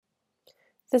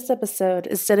This episode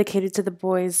is dedicated to the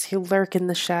boys who lurk in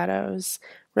the shadows,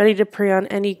 ready to prey on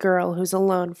any girl who's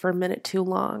alone for a minute too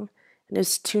long and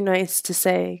is too nice to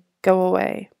say, "Go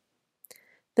away."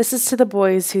 This is to the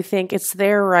boys who think it's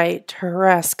their right to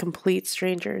harass complete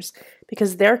strangers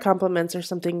because their compliments are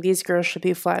something these girls should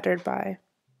be flattered by.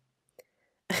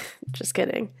 Just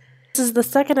kidding. This is the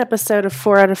second episode of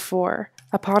 4 out of 4,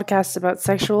 a podcast about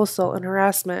sexual assault and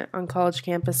harassment on college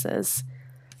campuses.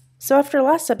 So after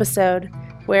last episode,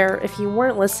 where if you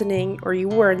weren't listening or you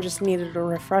were and just needed a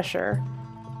refresher,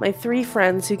 my 3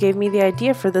 friends who gave me the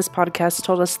idea for this podcast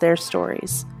told us their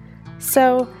stories.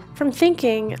 So, from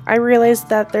thinking, I realized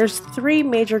that there's 3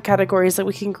 major categories that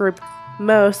we can group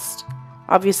most,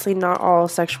 obviously not all,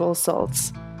 sexual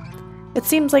assaults. It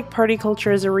seems like party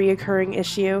culture is a reoccurring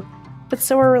issue, but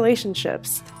so are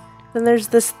relationships. Then there's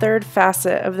this third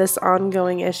facet of this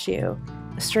ongoing issue,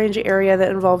 a strange area that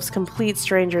involves complete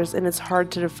strangers and it's hard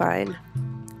to define.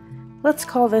 Let's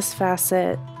call this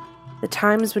facet the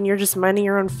times when you're just minding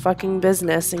your own fucking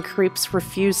business and creeps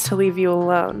refuse to leave you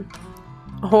alone.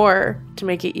 Or, to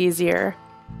make it easier,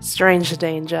 strange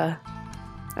danger.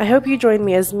 I hope you join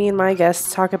me as me and my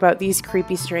guests talk about these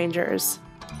creepy strangers.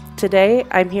 Today,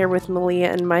 I'm here with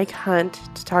Malia and Mike Hunt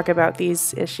to talk about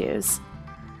these issues.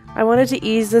 I wanted to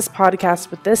ease this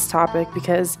podcast with this topic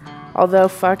because, although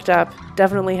fucked up,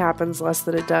 definitely happens less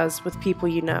than it does with people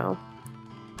you know.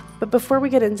 But before we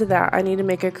get into that, I need to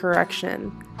make a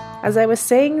correction. As I was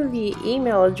saying the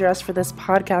email address for this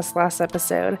podcast last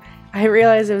episode, I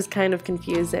realized it was kind of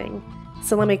confusing.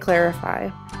 So let me clarify.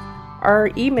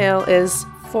 Our email is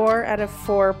 4out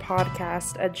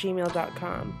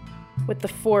of4podcast@gmail.com, with the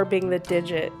 4 being the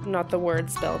digit, not the word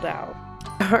spelled out.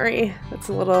 Sorry, that's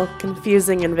a little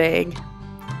confusing and vague.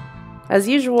 As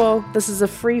usual, this is a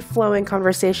free-flowing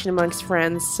conversation amongst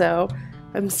friends, so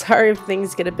I'm sorry if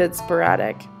things get a bit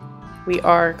sporadic. We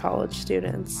are college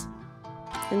students.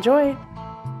 Enjoy!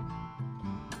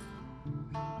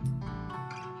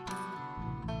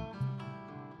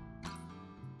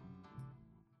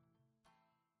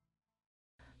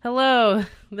 Hello,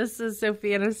 this is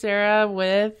Sophia and Sarah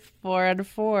with 4 out of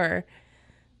 4.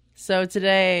 So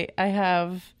today I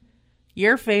have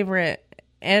your favorite,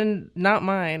 and not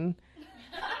mine,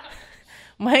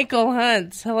 Michael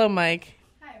Hunt. Hello, Mike.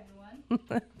 Hi,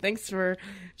 everyone. Thanks for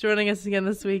joining us again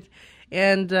this week.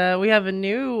 And we have a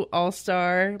new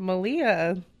all-star,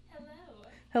 Malia.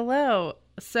 Hello.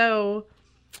 So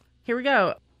here we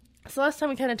go. So last time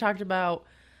we kind of talked about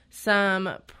some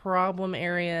problem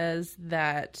areas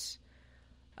that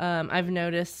I've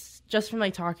noticed just from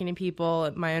like talking to people,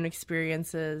 my own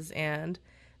experiences, and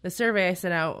the survey I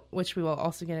sent out, which we will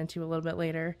also get into a little bit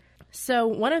later. So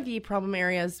one of the problem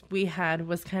areas we had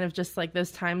was kind of just like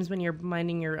those times when you're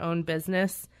minding your own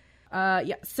business.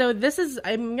 So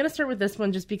I'm going to start with this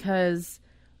one just because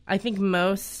I think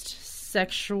most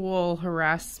sexual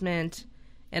harassment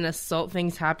and assault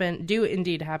things do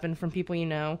indeed happen from people you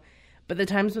know. But the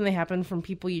times when they happen from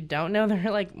people you don't know, they're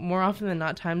like more often than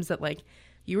not times that like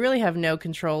you really have no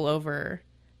control over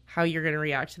how you're going to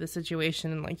react to the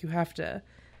situation. And like you have to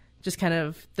just kind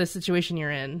of, the situation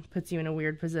you're in puts you in a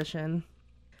weird position.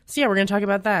 So yeah, we're going to talk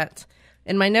about that.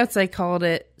 In my notes, I called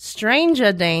it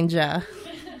stranger danger.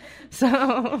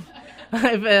 So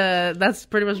that's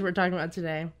pretty much what we're talking about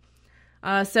today.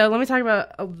 So let me talk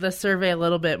about the survey a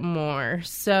little bit more.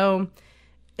 So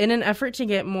in an effort to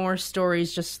get more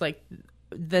stories just like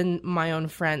than my own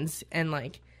friends, and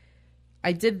like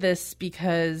I did this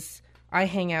because I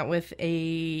hang out with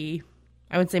I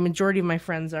would say majority of my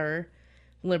friends are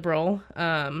liberal,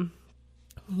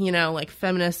 like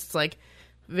feminists, like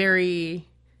very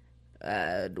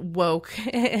woke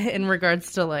in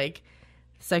regards to like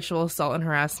sexual assault and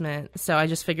harassment. So I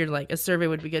just figured like a survey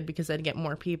would be good because I'd get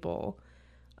more people,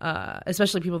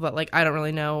 especially people that like I don't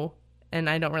really know and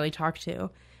I don't really talk to.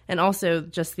 And also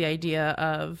just the idea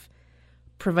of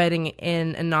providing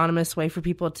an anonymous way for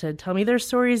people to tell me their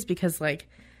stories, because like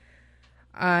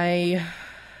I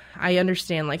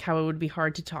understand like how it would be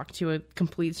hard to talk to a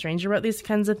complete stranger about these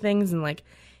kinds of things, and like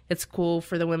it's cool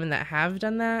for the women that have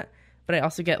done that, but I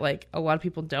also get like a lot of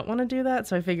people don't want to do that.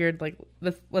 So I figured like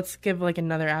let's give like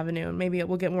another avenue and maybe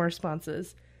we'll get more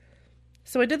responses.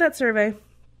 So I did that survey.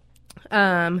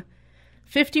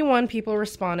 51 people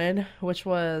responded, which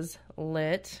was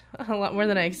lit. A lot more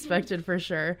than I expected for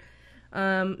sure.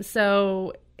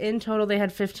 So in total, they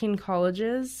had 15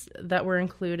 colleges that were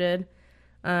included.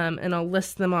 And I'll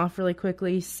list them off really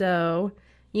quickly. So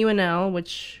UNL,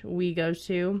 which we go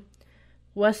to,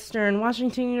 Western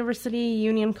Washington University,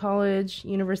 Union College,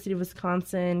 University of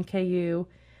Wisconsin, KU,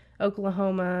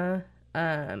 Oklahoma,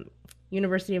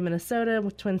 University of Minnesota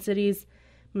with Twin Cities,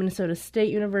 Minnesota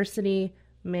State University,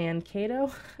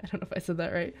 Mankato, I don't know if I said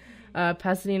that right,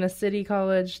 Pasadena City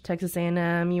College, Texas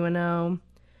A&M, UNO,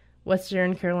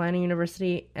 Western Carolina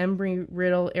University,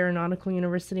 Embry-Riddle Aeronautical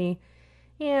University,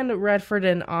 and Radford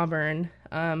and Auburn.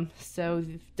 So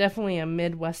definitely a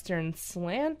Midwestern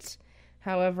slant.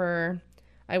 However,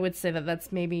 I would say that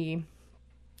that's maybe,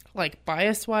 like,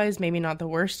 bias-wise, maybe not the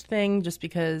worst thing, just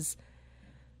because,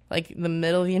 like, the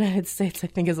middle of the United States, I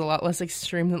think, is a lot less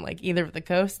extreme than, like, either of the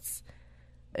coasts.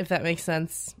 If that makes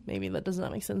sense. Maybe that does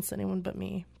not make sense to anyone but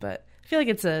me. But I feel like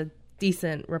it's a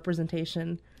decent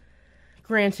representation.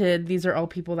 Granted, these are all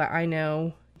people that I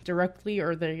know directly,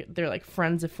 or they're like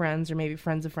friends of friends, or maybe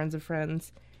friends of friends of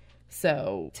friends.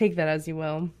 So take that as you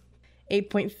will.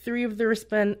 8.3 of the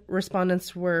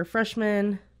respondents were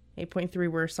freshmen. 8.3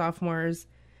 were sophomores.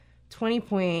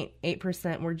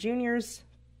 20.8% were juniors.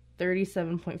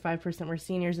 37.5% were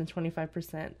seniors, and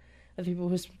 25% of people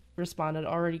who responded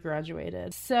already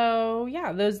graduated. So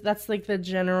yeah, that's like the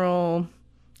general,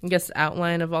 I guess,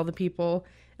 outline of all the people.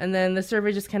 And then the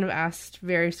survey just kind of asked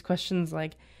various questions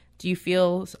like, do you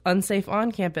feel unsafe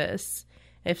on campus?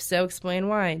 If so, explain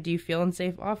why. Do you feel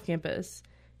unsafe off campus?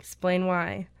 Explain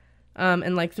why.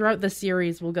 And like throughout the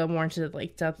series, we'll go more into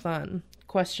like depth on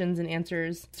questions and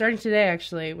answers, starting today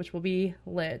actually, which will be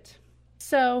lit.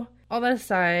 So all that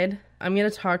aside, I'm going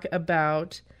to talk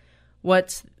about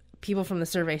what people from the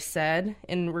survey said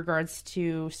in regards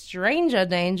to stranger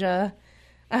danger.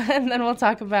 And then we'll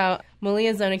talk about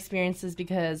Malia's own experiences,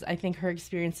 because I think her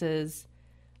experiences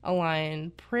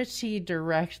align pretty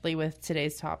directly with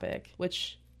today's topic,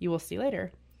 which you will see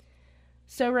later.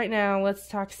 So right now, let's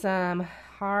talk some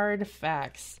hard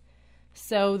facts.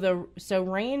 So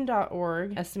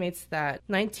RAINN.org estimates that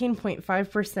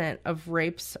 19.5% of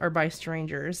rapes are by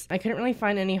strangers. I couldn't really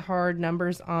find any hard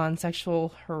numbers on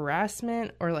sexual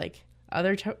harassment or like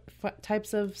other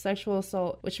types of sexual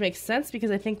assault, which makes sense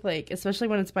because I think, like, especially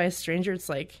when it's by a stranger, it's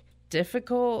like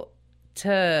difficult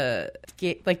to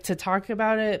get, like, to talk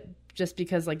about it, just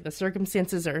because like the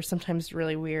circumstances are sometimes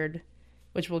really weird,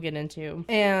 which we'll get into.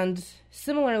 And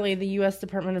similarly, the U.S.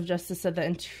 Department of Justice said that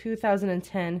in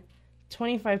 2010,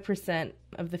 25%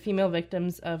 of the female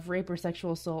victims of rape or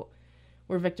sexual assault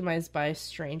were victimized by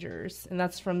strangers, and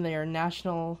that's from their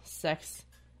National Sex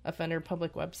Offender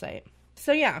Public website.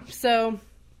 So yeah, so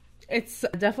it's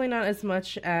definitely not as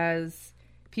much as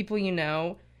people you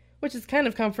know, which is kind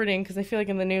of comforting, because I feel like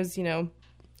in the news, you know,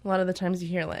 a lot of the times you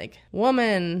hear like,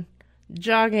 woman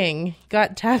jogging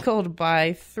got tackled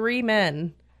by 3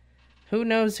 men. Who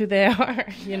knows who they are,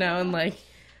 you know, and like,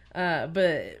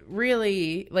 but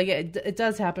really, like, it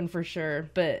does happen for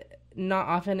sure, but not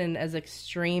often in as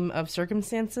extreme of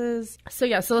circumstances. So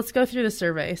yeah, so let's go through the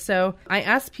survey. So I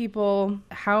asked people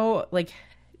how, like,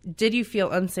 did you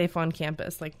feel unsafe on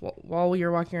campus? Like, while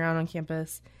you're walking around on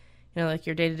campus, you know, like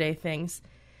your day-to-day things.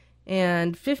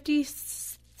 And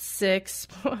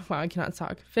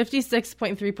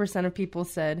 56.3% of people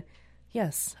said,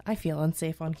 yes, I feel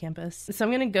unsafe on campus. So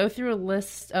I'm going to go through a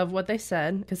list of what they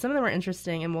said, because some of them are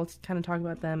interesting, and we'll kind of talk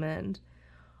about them and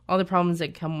all the problems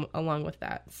that come along with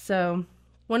that. So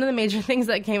one of the major things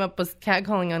that came up was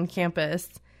catcalling on campus,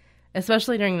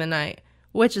 especially during the night,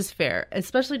 which is fair,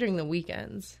 especially during the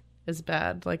weekends is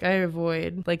bad. Like, I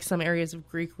avoid like some areas of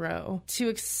Greek Row. To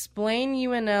explain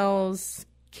UNL's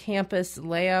campus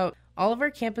layout, all of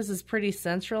our campus is pretty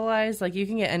centralized. Like, you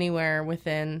can get anywhere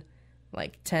within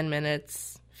like 10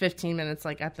 minutes, 15 minutes,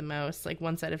 like at the most, like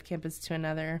one side of campus to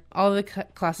another. All the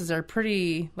classes are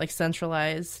pretty like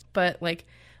centralized, but like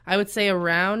I would say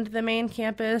around the main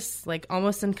campus, like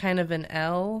almost in kind of an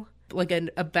L, like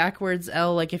a backwards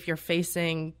L, like if you're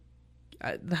facing,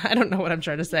 I don't know what I'm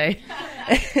trying to say.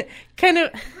 Kind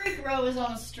of. Greek Row is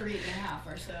on a street and a half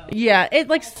or so. Yeah, it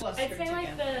like. I'd say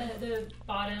like the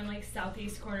bottom, like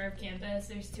southeast corner of campus,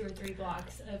 there's 2 or 3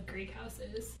 blocks of Greek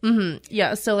houses. Mm-hmm.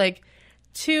 Yeah, so like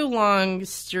 2 long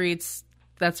streets.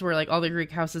 That's where like all the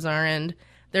Greek houses are, and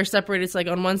they're separated. So like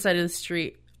on one side of the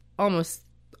street, almost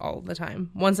all the time,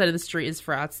 one side of the street is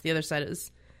frats, the other side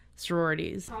is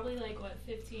sororities. Probably like what,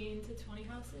 15 to 20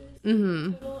 houses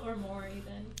mm-hmm. total, or more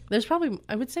even. There's probably,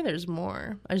 I would say there's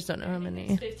more. I just don't know how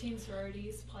many. 15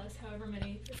 sororities plus however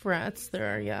many frats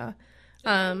there are. Yeah,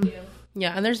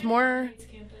 yeah, and there's more.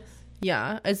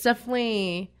 Yeah, it's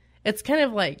definitely. It's kind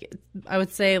of like, I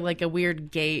would say, like a weird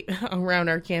gate around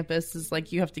our campus is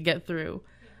like you have to get through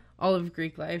all of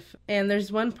Greek life. And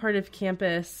there's one part of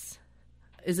campus,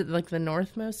 is it like the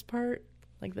northmost part?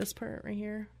 Like this part right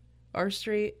here? Our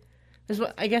street? There's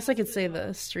what, I guess I could say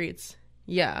the streets.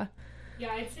 Yeah.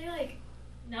 Yeah, I'd say like,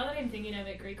 now that I'm thinking of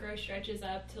it, Greek Row stretches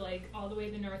up to like all the way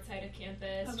to the north side of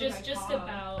campus. Just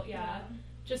about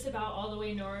just about all the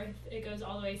way north. It goes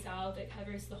all the way south. It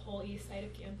covers the whole east side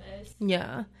of campus.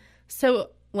 Yeah.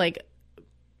 So, like,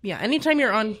 yeah, anytime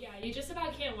you're on... Yeah, you just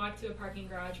about can't walk to a parking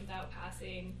garage without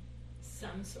passing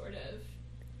some sort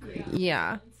of...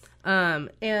 Yeah.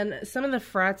 And some of the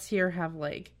frats here have,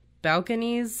 like,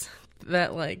 balconies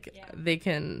that, like, they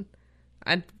can...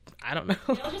 I don't know.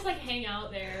 They'll just, like, hang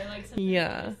out there. Like, sometimes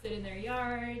they'll just sit in their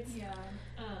yards. Yeah.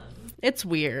 It's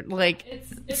weird. Like...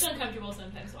 It's uncomfortable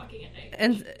sometimes walking at night.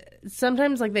 And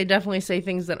sometimes, like, they definitely say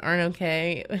things that aren't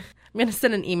okay. I'm going to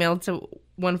send an email to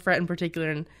one frat in particular,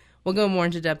 and we'll go more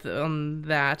into depth on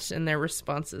that and their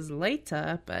responses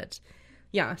later. But,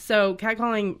 yeah, so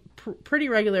catcalling pretty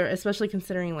regular, especially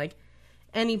considering, like,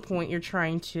 any point you're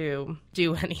trying to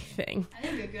do anything. I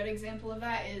think a good example of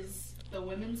that is the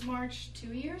Women's March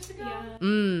 2 years ago.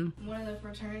 Yeah. One of the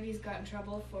fraternities got in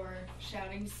trouble for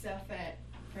shouting stuff at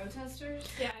protesters.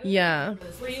 Yeah.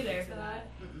 Were you there for that?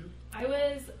 Mm-mm. I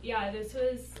was, this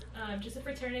was just a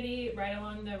fraternity right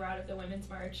along the route of the Women's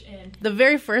March. And The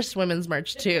very first Women's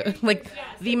March, too. very Like, first, yeah,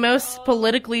 so the we're most all-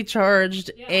 politically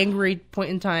charged, Yeah. angry point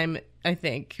in time, I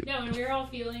think. No, and we were all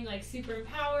feeling like super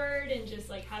empowered and just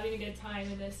like having a good time.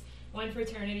 And this one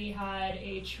fraternity had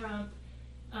a Trump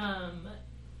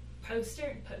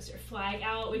flag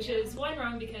out, which is one,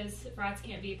 wrong because frats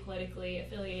can't be politically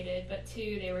affiliated, but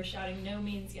two, they were shouting "No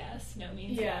means yes, no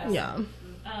means yes." Yeah.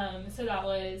 So that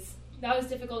was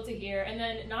difficult to hear. And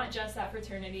then not just that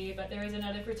fraternity, but there was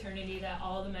another fraternity that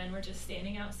all the men were just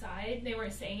standing outside. They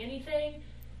weren't saying anything,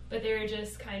 but they were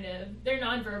just kind of, their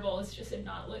nonverbals just did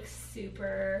not look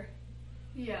super,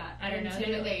 Yeah. I don't know.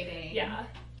 Intimidating. Yeah.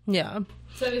 Yeah.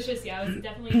 So it was just, it was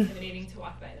definitely intimidating to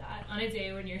walk by that on a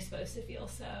day when you're supposed to feel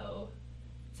so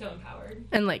empowered.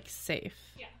 And, like, safe.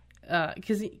 Yeah.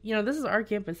 Because, you know, this is our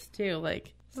campus, too.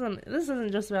 Like, this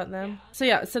isn't just about them.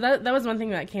 Yeah. So that was one thing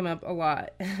that came up a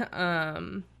lot.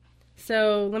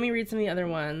 So let me read some of the other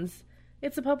ones.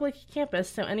 It's a public campus,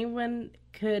 so anyone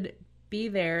could be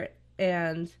there,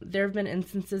 and there have been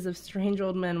instances of strange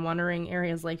old men wandering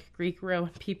areas like Greek Row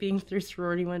and peeping through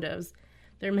sorority windows.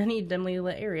 There are many dimly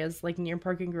lit areas, like near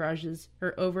parking garages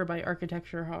or over by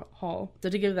Architecture Hall. So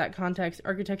to give that context,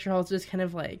 Architecture Hall is just kind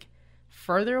of, like,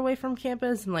 further away from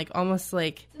campus and, like, almost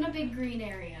like... It's in a big green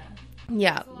area.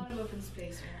 Yeah. There's a lot of open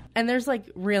space around. And there's, like,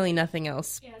 really nothing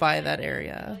else Yeah, it's by kind that of,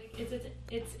 area. like,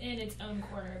 it's in its own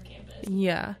corner of campus.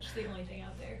 Yeah. It's the only thing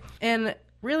out there. And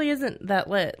really isn't that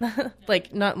lit.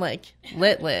 Like, not, like,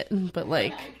 lit, but,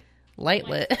 like, light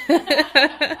lit.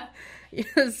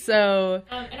 So...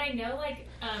 And I know, like,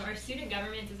 our student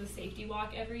government does a safety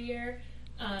walk every year,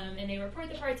 and they report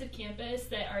the parts of campus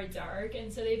that are dark,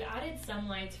 and so they've added some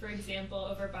lights, for example,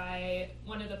 over by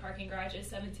one of the parking garages,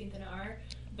 17th and R,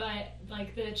 but,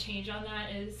 like, the change on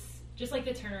that is, just, like,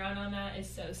 the turnaround on that is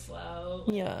so slow.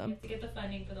 Like, Yeah. you have to get the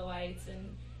funding for the lights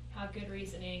and have good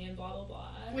reasoning and blah, blah,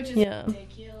 blah. Which is Yeah.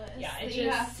 ridiculous. Yeah, that it you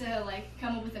just- have to, like,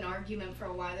 come up with an argument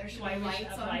for why there should Why be we should lights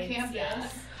have on lights, campus. yeah.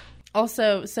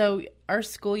 Also, so our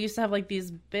school used to have, like, these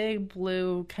big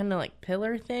blue kind of, like,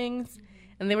 pillar things,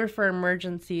 and they were for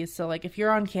emergencies. So, like, if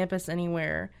you're on campus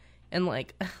anywhere and,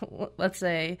 like, let's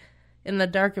say in the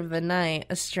dark of the night,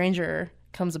 a stranger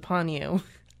comes upon you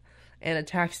and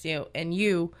attacks you, and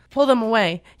you pull them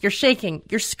away. You're shaking,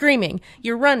 you're screaming,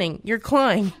 you're running, you're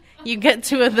clawing. You get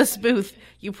to this booth,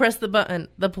 you press the button,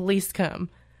 the police come.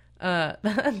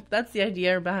 That's the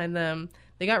idea behind them.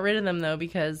 They got rid of them, though,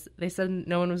 because they said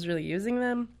no one was really using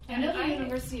them. I know the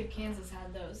University of Kansas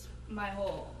had those my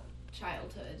whole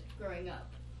childhood growing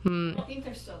up. I think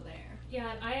they're still there.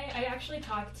 Yeah, and I actually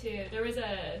talked to, it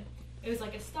was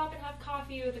like a stop and have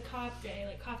coffee with a cop day,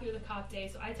 like coffee with a cop day.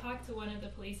 So I talked to one of the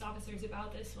police officers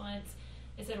about this once.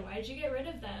 I said, why did you get rid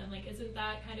of them? Like, isn't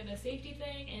that kind of a safety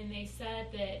thing? And they said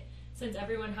that since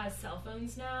everyone has cell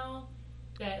phones now,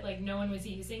 that, like, no one was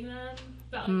using them.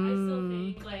 But, like, I still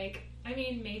think, like, I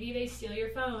mean, maybe they steal your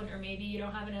phone, or maybe you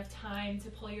don't have enough time to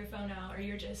pull your phone out, or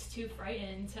you're just too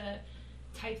frightened to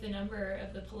type the number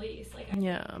of the police. Like,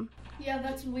 Yeah. Yeah,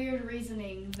 that's weird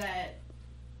reasoning that,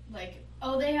 like,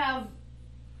 oh, they have,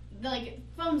 like,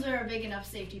 phones are a big enough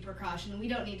safety precaution. We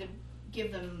don't need to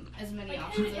give them as many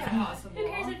options as possible. Who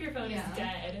cares if your phone Yeah. is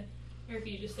dead, or if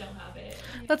you just don't have it?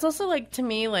 That's also, like, to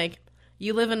me, like,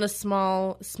 you live in a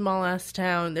small-ass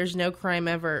town. There's no crime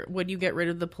ever. Would you get rid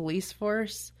of the police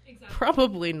force? Exactly.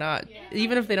 Probably not. Yeah.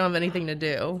 Even if they don't have anything to It's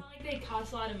do. not like they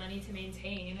cost a lot of money to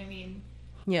maintain. I mean,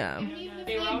 Yeah. And even if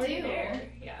they were they already do. there.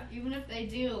 Yeah. Even if they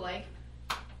do, like,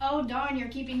 oh, darn, you're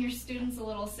keeping your students a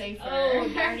little safer. Oh,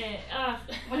 darn it. Ugh.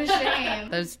 What a shame.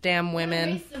 Those damn What a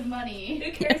women. waste of money.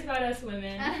 Who cares about us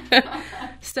women?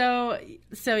 So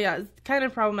yeah, it's kind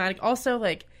of problematic. Also,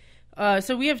 like,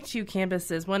 So we have two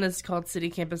campuses. One is called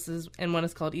City Campuses and one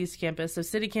is called East Campus. So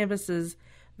City Campus is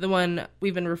the one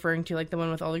we've been referring to, like the one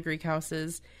with all the Greek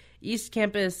houses. East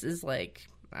Campus is like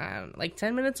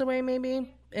 10 minutes away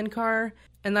maybe in car.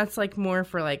 And that's like more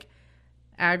for like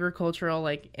agricultural,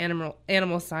 like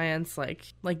animal science,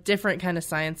 like different kind of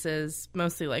sciences,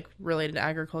 mostly like related to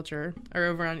agriculture, are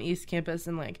over on East Campus.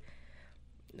 And like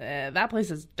that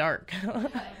place is dark.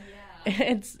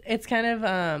 It's kind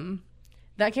of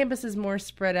that campus is more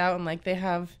spread out, and like they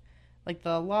have like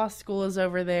the law school is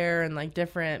over there and like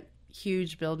different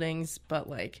huge buildings, but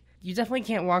like you definitely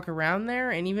can't walk around there,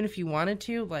 and even if you wanted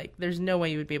to, like there's no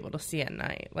way you would be able to see at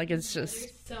night. Like it's just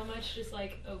there's so much just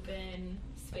like open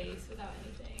space without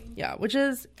anything. Yeah, which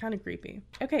is kind of creepy.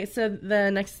 Okay, so the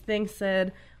next thing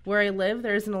said, where I live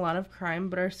there isn't a lot of crime,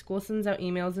 but our school sends out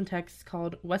emails and texts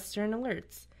called Western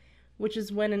Alerts, which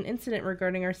is when an incident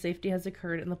regarding our safety has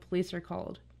occurred and the police are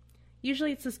called.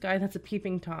 Usually it's this guy that's a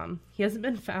peeping Tom. He hasn't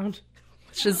been found.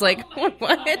 Which is like, what?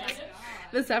 God.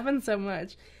 This happens so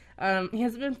much. He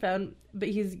hasn't been found, but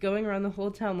he's going around the whole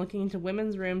town looking into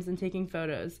women's rooms and taking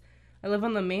photos. I live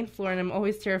on the main floor and I'm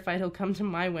always terrified he'll come to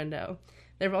my window.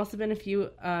 There have also been a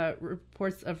few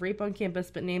reports of rape on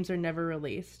campus, but names are never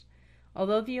released.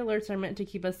 Although the alerts are meant to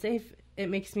keep us safe, it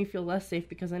makes me feel less safe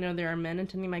because I know there are men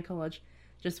attending my college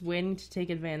just waiting to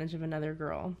take advantage of another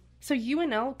girl. So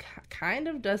UNL kind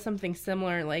of does something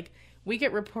similar. Like, we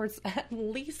get reports at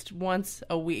least once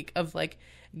a week of, like,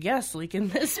 gas leak in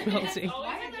this building.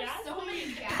 Why are there so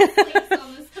many gas leaks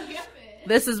on this campus?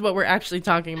 This is what we're actually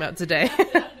talking about today.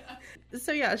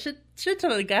 So, yeah, shit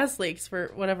ton of gas leaks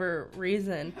for whatever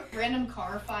reason. Random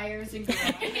car fires and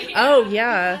garages. Oh,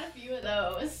 yeah. A few of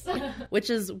those. Which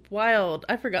is wild.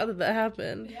 I forgot that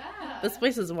happened. Yeah. This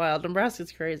place is wild.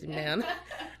 Nebraska's crazy, man.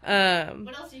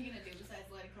 What else are you going to do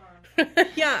besides light a car on fire?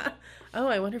 Yeah. Oh,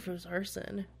 I wonder if it was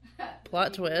arson.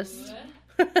 Plot twist.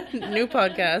 New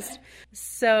podcast.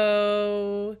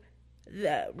 So,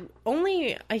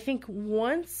 only, I think,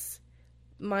 once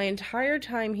my entire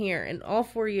time here, in all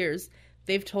 4 years,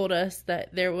 they've told us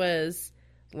that there was,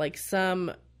 like,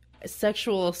 some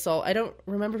sexual assault. I don't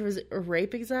remember if it was a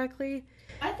rape exactly.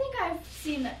 I think I've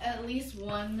seen at least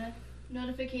one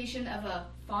notification of a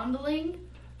fondling.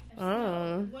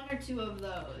 Oh. One or two of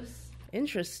those.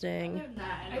 Interesting. Other than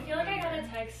that, I feel like I got a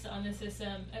text on the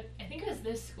system, I think it was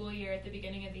this school year at the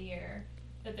beginning of the year,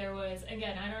 that there was,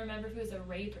 again, I don't remember if it was a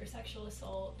rape or sexual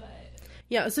assault, but...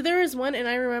 Yeah, so there was one, and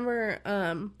I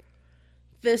remember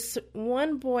this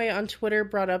one boy on Twitter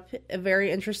brought up a very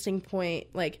interesting point.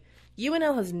 Like,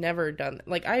 UNL has never done,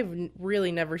 like, I've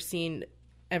really never seen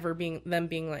them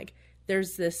being like,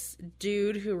 there's this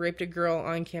dude who raped a girl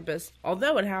on campus,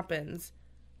 although it happens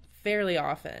fairly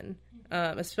often,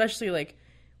 especially, like,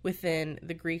 within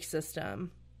the Greek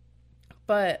system.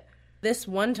 But this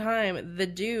one time, the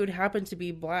dude happened to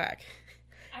be black.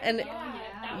 And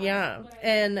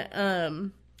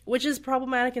which is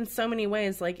problematic in so many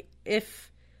ways. Like,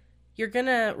 if you're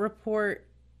gonna report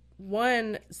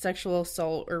one sexual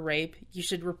assault or rape, you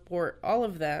should report all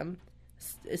of them,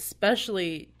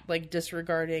 especially, like,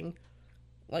 disregarding,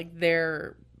 like,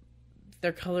 their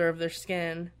color of their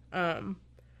skin.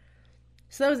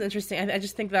 So that was interesting. I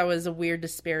just think that was a weird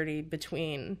disparity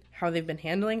between how they've been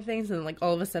handling things, and, like,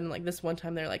 all of a sudden, like, this one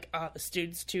time they're like, this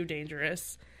dude's too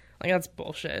dangerous. Like, that's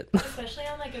bullshit. Especially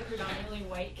on, like, a predominantly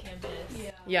white campus.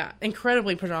 Yeah,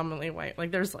 incredibly predominantly white.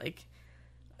 Like, there's, like,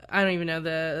 I don't even know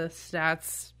the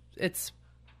stats. It's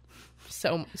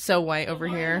so white over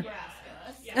here.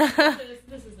 Yeah,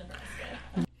 this is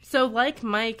Nebraska. So, like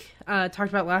Mike talked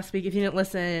about last week, if you didn't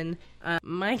listen,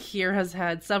 Mike here has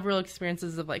had several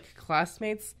experiences of, like,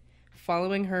 classmates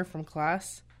following her from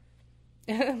class.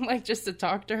 Like, just to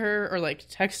talk to her or, like,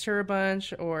 text her a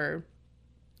bunch or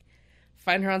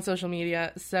find her on social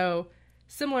media. So,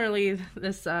 similarly,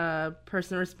 this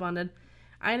person responded,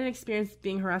 I had an experience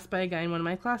being harassed by a guy in one of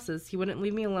my classes. He wouldn't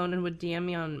leave me alone and would DM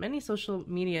me on many social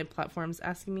media platforms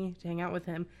asking me to hang out with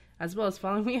him, as well as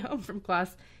following me home from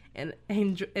class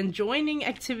and joining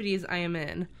activities I am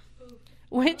in.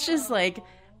 Which is, like,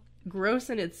 gross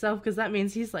in itself, because that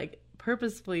means he's, like,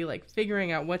 purposefully, like,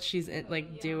 figuring out what she's,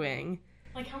 doing.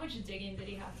 Like, how much digging did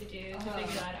he have to do to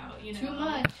figure that out, you know? Too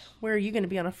much. Where are you going to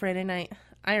be on a Friday night?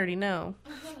 I already know.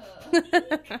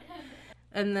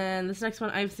 And then this next one,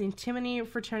 I've seen too many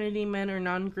fraternity men or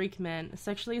non-Greek men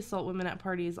sexually assault women at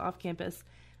parties off campus,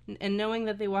 and knowing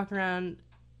that they walk around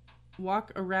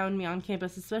me on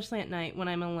campus, especially at night when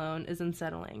I'm alone, is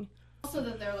unsettling. Also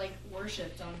that they're, like,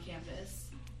 worshipped on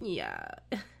campus. Yeah.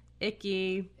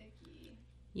 Icky.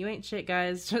 You ain't shit,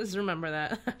 guys. Just remember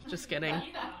that. Just kidding.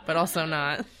 But also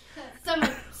not.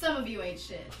 Some of you ain't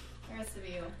shit. rest of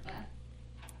you,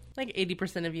 Like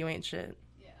 80% of you ain't shit.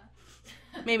 yeah.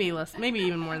 Maybe less, maybe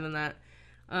even more than that.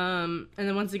 And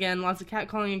then once again, lots of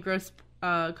catcalling and gross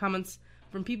comments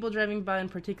from people driving by, and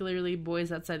particularly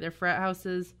boys outside their frat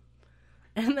houses.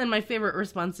 And then my favorite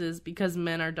response is, because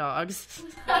men are dogs.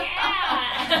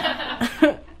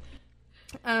 Yeah.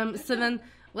 So then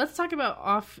let's talk about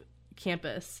off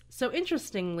campus. So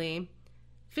interestingly,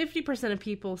 50% of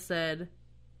people said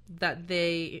that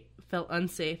they felt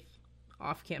unsafe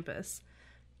off campus.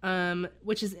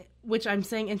 Which I'm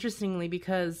saying interestingly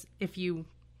because if you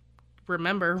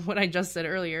remember what I just said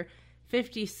earlier,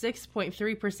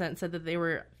 56.3% said that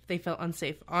they felt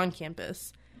unsafe on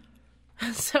campus.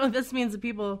 So this means that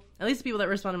people, at least the people that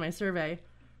responded to my survey,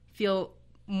 feel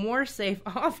more safe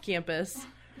off campus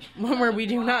where we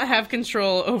do not have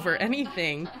control over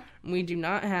anything. We do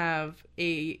not have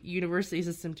a university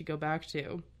system to go back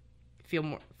to.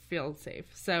 Feel safe.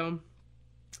 So,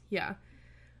 yeah.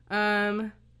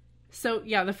 The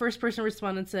first person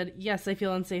responded said, yes, I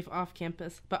feel unsafe off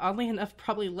campus, but oddly enough,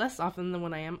 probably less often than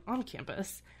when I am on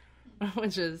campus,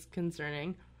 which is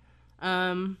concerning.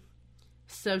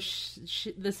 So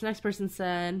this next person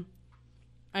said,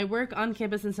 I work on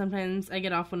campus and sometimes I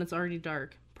get off when it's already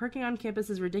dark. Parking on campus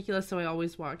is ridiculous, so I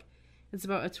always walk. It's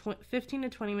about a 15 to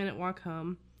 20 minute walk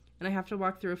home, and I have to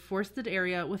walk through a forested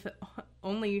area with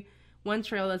only one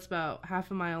trail that's about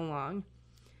half a mile long.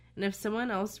 And if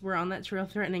someone else were on that trail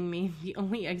threatening me, the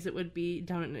only exit would be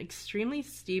down an extremely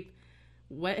steep,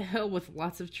 wet hill with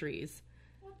lots of trees.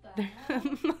 What the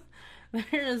hell?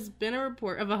 There has been a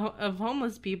report of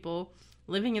homeless people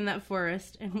living in that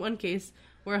forest, in one case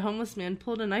where a homeless man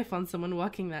pulled a knife on someone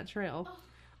walking that trail. Oh.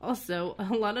 Also, a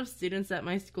lot of students at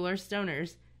my school are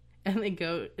stoners, and they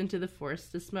go into the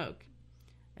forest to smoke.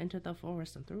 Into the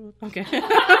forest and through. Okay.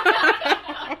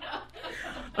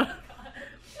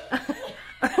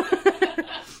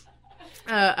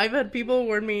 I've had people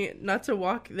warn me not to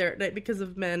walk there at night because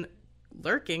of men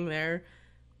lurking there,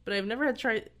 but I've never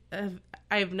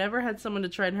had someone to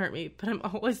try and hurt me, but I'm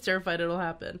always terrified it'll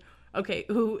happen. Okay,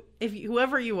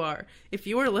 whoever you are, if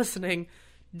you are listening,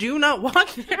 do not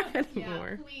walk there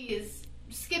anymore. Yeah, please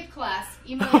skip class,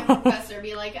 email your professor,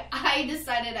 be like, I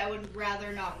decided I would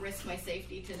rather not risk my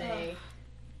safety today.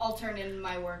 I'll turn in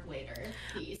my work later.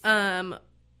 Peace.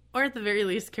 Or at the very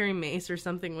least, carry mace or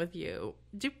something with you.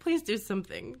 Please do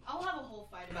something. I'll have a whole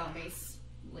fight about mace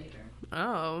later.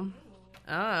 Oh,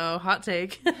 hot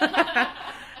take.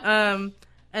 And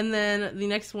then the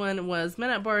next one was, men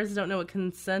at bars don't know what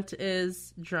consent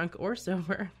is, drunk or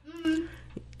sober.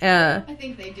 I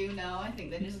think they do know. I think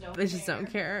they just don't care. They just don't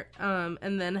care.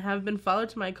 And then have been followed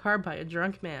to my car by a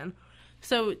drunk man.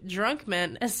 So drunk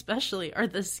men especially are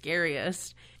the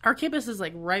scariest. Our campus is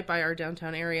like right by our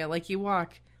downtown area. Like you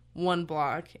walk one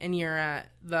block and you're at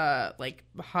the like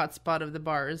hot spot of the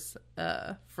bars,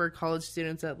 for college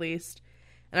students at least.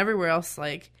 And everywhere else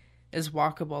like is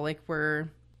walkable. Like we're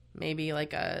maybe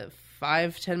like a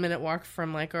 5-10 minute walk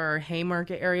from like our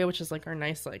Haymarket area, which is like our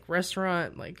nice like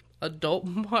restaurant, like adult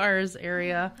bars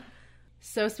area.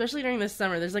 So especially during the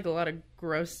summer, there's like a lot of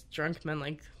gross drunk men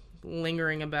like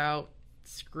lingering about,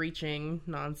 screeching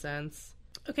nonsense.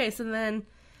 Okay, so then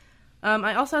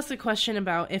I also asked a question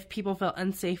about if people felt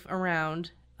unsafe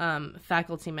around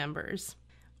faculty members,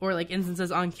 or like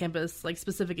instances on campus, like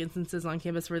specific instances on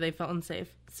campus where they felt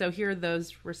unsafe. So here are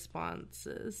those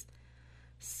responses.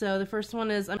 So the first one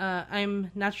is,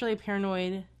 I'm naturally a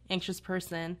paranoid, anxious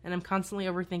person, and I'm constantly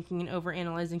overthinking and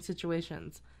overanalyzing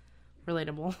situations.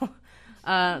 Relatable.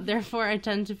 Therefore, I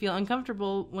tend to feel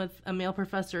uncomfortable with a male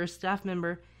professor or staff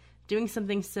member doing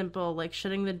something simple like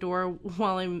shutting the door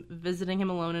while I'm visiting him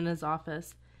alone in his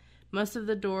office. Most of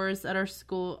the doors at our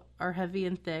school are heavy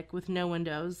and thick with no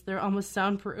windows. They're almost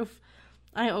soundproof.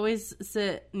 I always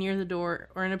sit near the door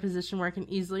or in a position where I can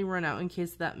easily run out in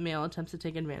case that male attempts to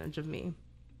take advantage of me.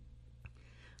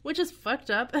 Which is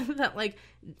fucked up that, like,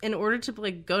 in order to,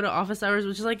 like, go to office hours,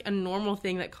 which is, like, a normal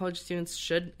thing that college students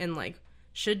should do and, like,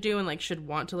 should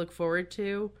want to look forward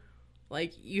to,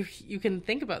 like, you have to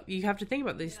think about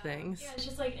these things. Yeah, it's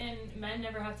just, like, and men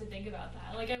never have to think about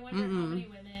that. Like, I wonder how many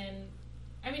women,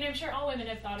 I mean, I'm sure all women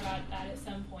have thought about that at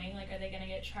some point. Like, are they going to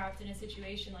get trapped in a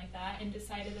situation like that and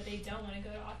decided that they don't want to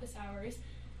go to office hours,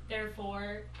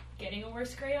 therefore getting a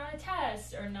worse grade on a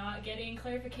test or not getting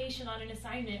clarification on an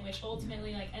assignment, which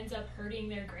ultimately like ends up hurting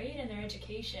their grade and their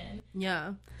education.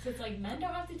 Yeah. So it's like men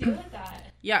don't have to deal with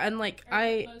that. Yeah, and like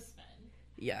most men.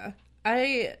 Yeah.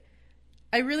 I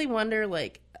really wonder,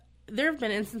 like, there have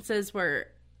been instances where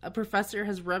a professor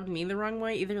has rubbed me the wrong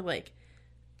way, either like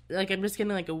I'm just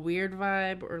getting like a weird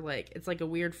vibe, or like it's like a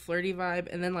weird flirty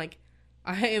vibe, and then like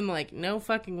I am like, no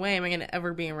fucking way am I gonna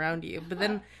ever be around you. But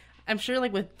then I'm sure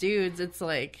like with dudes, it's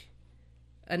like,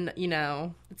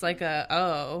 it's like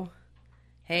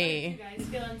hey. Do you guys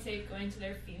feel unsafe going to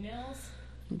their females?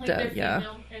 Like Duh, their yeah.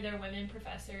 female or their women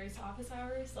professors' office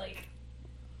hours? Like,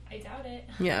 I doubt it.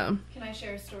 Yeah. Can I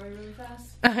share a story really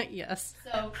fast? Yes.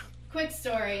 So, quick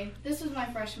story. This was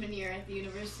my freshman year at the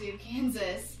University of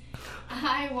Kansas.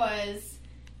 I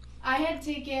had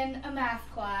taken a math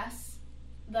class,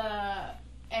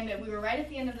 and we were right at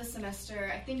the end of the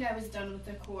semester. I think I was done with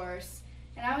the course,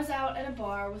 and I was out at a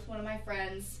bar with one of my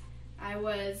friends. I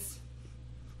was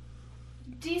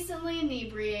decently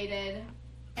inebriated,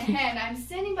 and I'm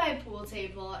standing by a pool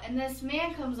table, and this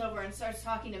man comes over and starts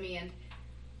talking to me, and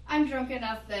I'm drunk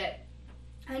enough that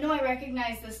I know I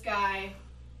recognize this guy,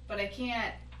 but I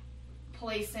can't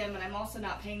place him, and I'm also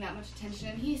not paying that much attention.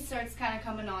 And he starts kind of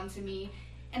coming on to me,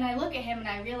 and I look at him and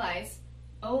I realize,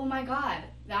 oh my god,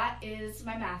 that is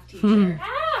my math teacher.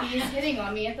 He's hitting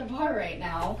on me at the bar right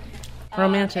now.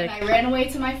 Romantic. And I ran away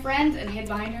to my friend and hid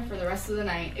behind her for the rest of the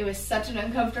night. It was such an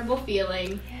uncomfortable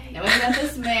feeling, knowing that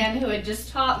this man who had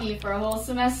just taught me for a whole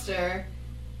semester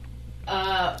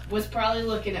was probably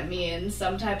looking at me in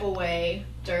some type of way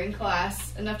during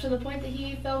class, enough to the point that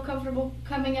he felt comfortable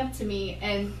coming up to me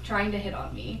and trying to hit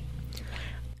on me.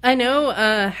 I know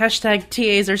hashtag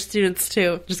TAs are students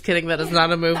too. Just kidding, that is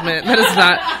not a movement. That is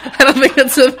not, I don't think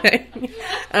that's a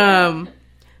thing.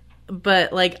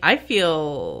 But like, I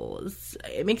feel,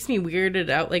 it makes me weirded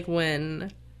out like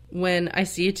when I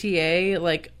see a TA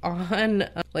like on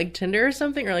like Tinder or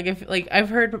something, or like if like I've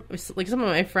heard like some of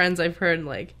my friends, I've heard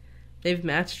like they've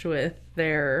matched with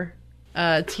their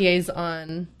TAs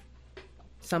on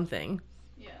something.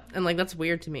 Yeah. And like that's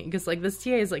weird to me because like this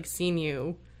TA is like seen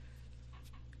you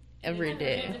every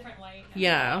day. In a different light.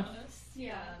 Yeah.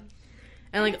 Yeah.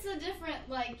 And like it's a different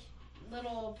like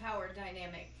little power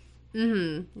dynamic. Yeah.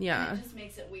 And it just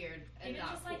makes it weird and even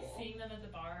not just cool. like seeing them at the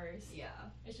bars. Yeah.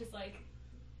 It's just like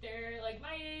they're like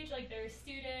my age, like they're a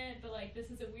student, but like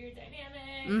this is a weird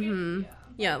dynamic.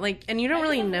 Yeah, like, and you don't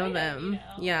really know avoid them. it, you know?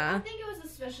 Yeah. I think it was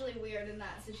especially weird in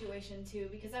that situation too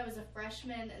because I was a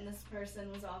freshman and this person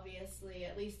was obviously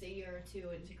at least a year or two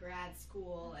into grad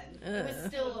school and it was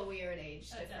still a weird age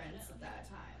difference at that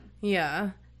time. Yeah.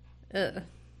 Ugh.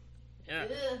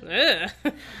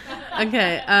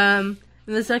 Okay, and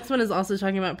this next one is also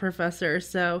talking about professor.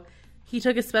 So, he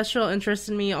took a special interest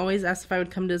in me, always asked if I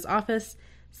would come to his office,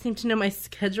 seemed to know my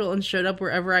schedule and showed up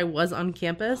wherever I was on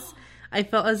campus. I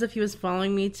felt as if he was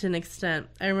following me to an extent.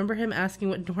 I remember him asking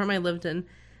what dorm I lived in,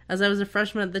 as I was a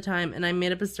freshman at the time, and I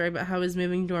made up a story about how I was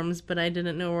moving dorms, but I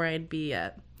didn't know where I'd be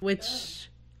yet. Which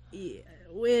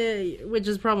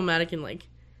is problematic in, like,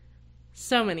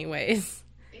 so many ways.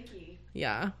 Icky.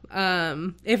 Yeah.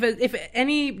 If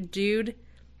any dude,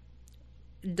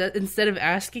 instead of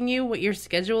asking you what your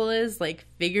schedule is, like,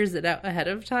 figures it out ahead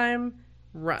of time,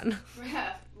 run.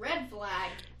 Red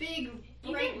flag. Big,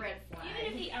 bright red flag.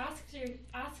 Even if he asks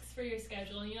for your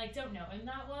schedule and you like don't know him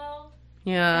that well.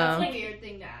 Yeah. That's a weird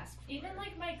thing to ask for. Even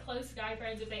like my close guy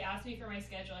friends, if they ask me for my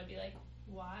schedule, I'd be like,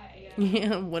 why?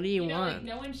 Yeah, what do you know, want? Like,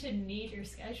 no one should need your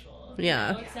schedule. Yeah.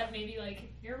 You know, except maybe like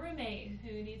your roommate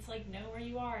who needs to like know where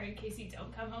you are in case you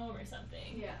don't come home or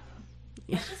something. Yeah.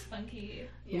 That's just funky.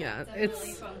 Yeah,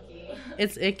 definitely funky.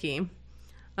 It's icky.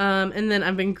 And then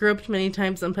I've been groped many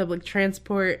times on public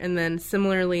transport, and then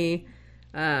similarly,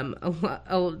 a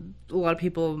lot of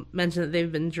people mention that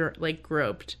they've been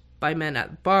groped by men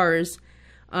at bars,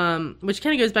 which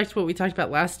kind of goes back to what we talked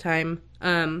about last time.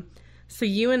 So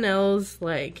UNL's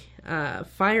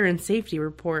fire and safety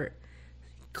report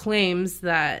claims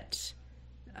that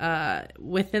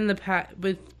within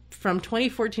from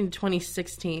 2014 to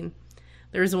 2016,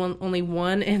 there was only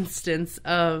one instance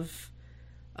of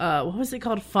what was it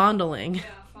called? Fondling. Yeah,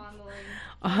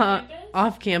 fondling.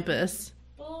 Off campus.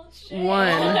 Bullshit.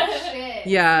 One. Bullshit.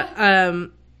 Yeah.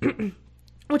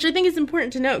 Which I think is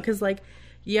important to note because,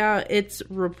 yeah, it's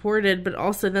reported, but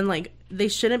also then, they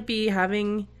shouldn't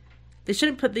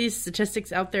put these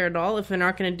statistics out there at all if they're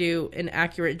not going to do an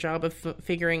accurate job of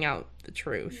figuring out the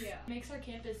truth. Yeah. It makes our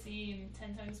campus seem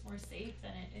 10 times more safe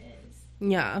than it is.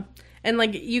 Yeah.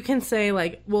 And, you can say,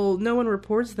 well, no one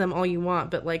reports them all you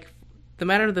want, but, the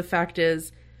matter of the fact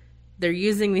is they're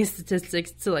using these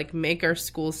statistics to, make our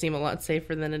school seem a lot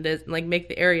safer than it is, and, make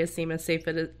the area seem as safe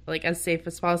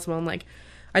as possible. And,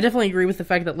 I definitely agree with the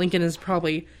fact that Lincoln is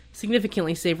probably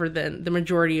significantly safer than the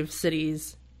majority of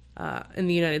cities in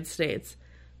the United States.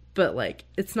 But,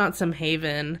 it's not some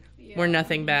haven where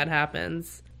nothing bad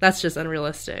happens. That's just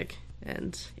unrealistic.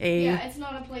 And yeah, it's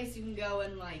not a place you can go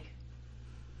and,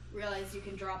 realize you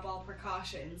can drop all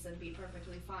precautions and be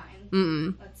perfectly fine.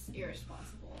 Mm-mm. That's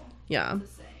irresponsible. Yeah. To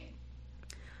say.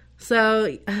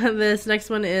 So this next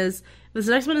one is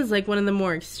like one of the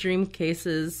more extreme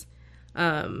cases.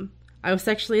 I was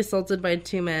sexually assaulted by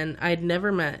 2 men I'd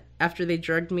never met after they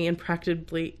drugged me and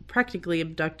practically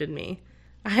abducted me.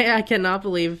 I cannot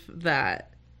believe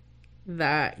that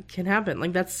can happen.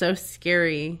 Like, that's so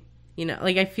scary. You know,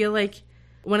 like, I feel like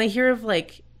when I hear of,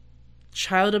 like,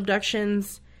 child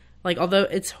abductions, like, although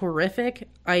it's horrific,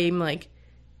 I'm like,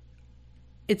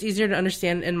 it's easier to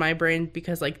understand in my brain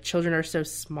because, like, children are so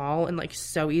small and, like,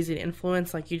 so easy to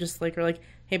influence. Like, you just, like, are like,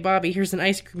 hey, Bobby, here's an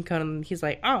ice cream cone. And he's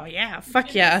like, oh, yeah, fuck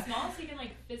and yeah. Small, so you can,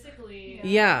 like, physically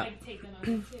like, take them over,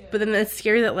 too. But then it's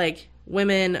scary that, like,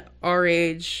 women our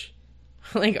age,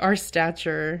 like, our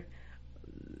stature,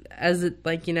 as it,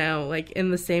 like, you know, like,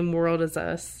 in the same world as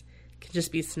us, can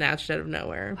just be snatched out of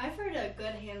nowhere. I've heard a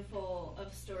good handful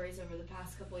of stories over the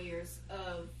past couple of years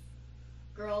of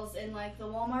girls in, like, the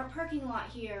Walmart parking lot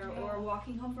here or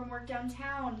walking home from work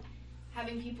downtown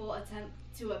having people attempt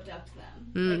to abduct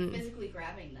them, like, physically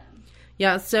grabbing them.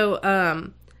 Yeah,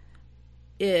 so,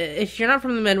 if you're not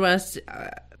from the Midwest,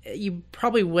 you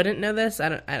probably wouldn't know this.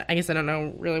 I guess I don't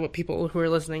know really what people who are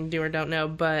listening do or don't know,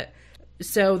 but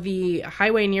so the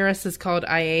highway near us is called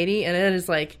I-80, and it is,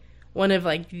 like, one of,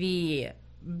 like, the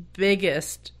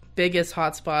biggest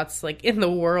hotspots, like, in the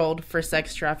world for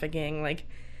sex trafficking. Like,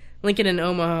 Lincoln and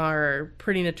Omaha are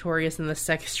pretty notorious in the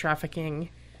sex trafficking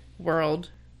world.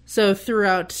 So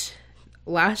throughout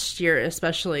last year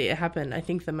especially, it happened, I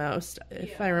think, the most,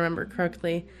 if I remember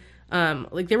correctly.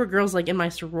 Like, there were girls, like, in my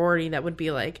sorority that would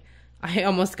be like, I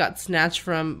almost got snatched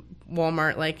from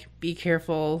Walmart, like, be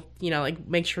careful, you know, like,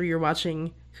 make sure you're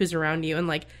watching who's around you. And,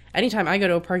 like, anytime I go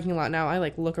to a parking lot now, I,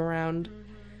 like, look around. Mm-hmm.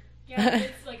 Yeah,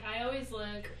 it's, like, I always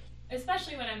look,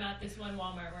 especially when I'm at this one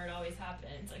Walmart where it always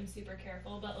happens, I'm super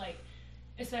careful, but, like,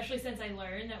 especially since I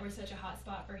learned that we're such a hot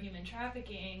spot for human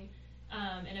trafficking,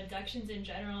 and abductions in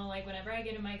general, like, whenever I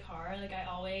get in my car, like, I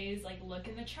always, like, look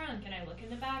in the trunk and I look in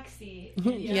the back seat.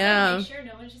 And Yeah. make sure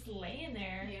no one's just laying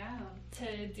there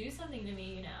to do something to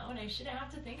me, you know, and I shouldn't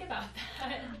have to think about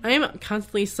that. I am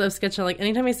constantly so sketchy. Like,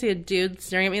 anytime I see a dude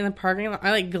staring at me in the parking lot,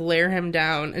 I, like, glare him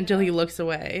down until he looks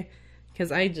away.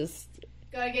 Because I just...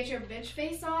 Gotta get your bitch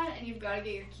face on, and you've gotta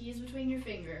get your keys between your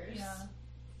fingers. Yeah.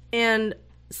 And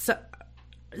so,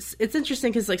 it's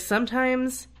interesting because, like,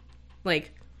 sometimes,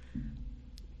 like...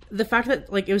 the fact that,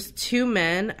 like, it was 2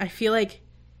 men, I feel like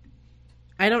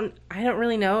I don't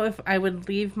really know if I would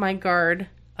leave my guard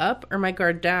up or my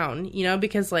guard down, you know,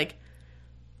 because, like,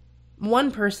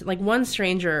 one person, like, one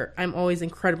stranger, I'm always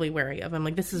incredibly wary of. I'm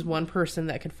like, this is one person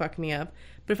that could fuck me up.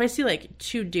 But if I see, like,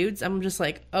 2 dudes, I'm just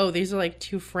like, oh, these are, like,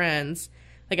 2 friends.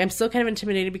 Like, I'm still kind of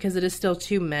intimidated because it is still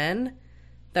 2 men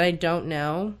that I don't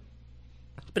know.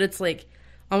 But it's, like,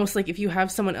 almost like if you have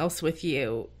someone else with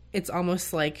you, it's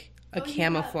almost like a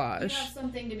camouflage. You have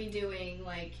something to be doing,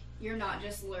 like, you're not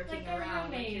just lurking like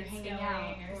around, like you're hanging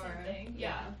out or something.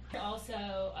 Yeah.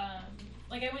 Also,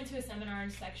 like, I went to a seminar on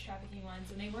sex trafficking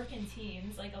once, and they work in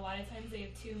teams. Like, a lot of times they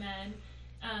have 2 men,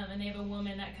 and they have a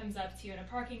woman that comes up to you in a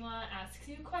parking lot, asks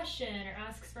you a question, or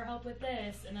asks for help with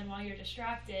this, and then while you're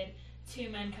distracted, 2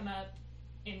 men come up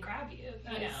and grab you,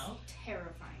 That you is know?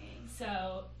 terrifying.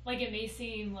 So, like, it may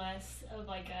seem less of,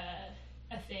 like,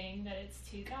 a thing that it's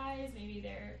 2 guys, maybe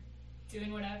they're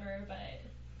doing whatever, but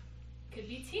could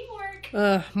be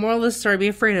teamwork. Moral of the story, be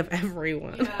afraid of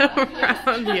everyone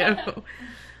around you.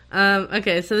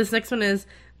 Okay, so this next one is,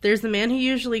 there's the man who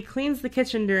usually cleans the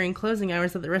kitchen during closing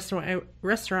hours at the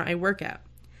restaurant I work at.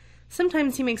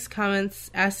 Sometimes he makes comments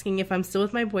asking if I'm still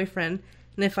with my boyfriend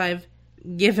and if I've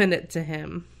given it to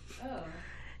him. Oh.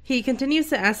 He continues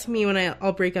to ask me when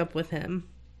I'll break up with him.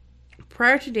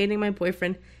 Prior to dating my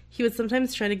boyfriend, he would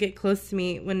sometimes try to get close to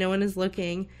me when no one is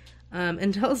looking,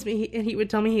 and he would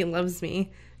tell me he loves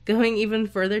me, going even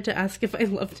further to ask if I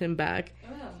loved him back.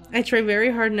 I try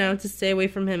very hard now to stay away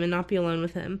from him and not be alone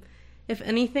with him. If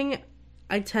anything,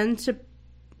 I tend to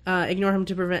ignore him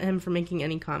to prevent him from making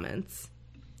any comments.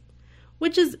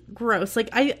 Which is gross. Like,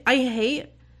 I hate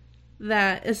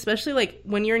that, especially, like,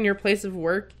 when you're in your place of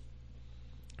work,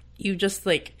 you just,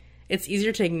 like, it's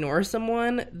easier to ignore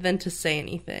someone than to say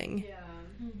anything. Yeah.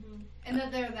 And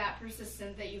that they're that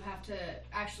persistent that you have to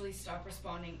actually stop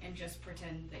responding and just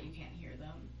pretend that you can't hear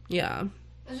them. Yeah.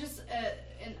 It's just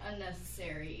an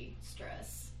unnecessary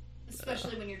stress,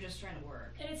 especially when you're just trying to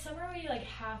work. And it's somewhere where you, like,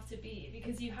 have to be,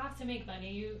 because you have to make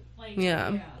money. You, like,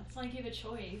 Yeah. It's not like you have a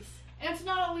choice. And it's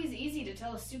not always easy to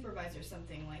tell a supervisor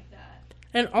something like that.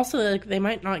 And also, like, they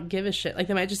might not give a shit. Like,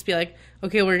 they might just be like,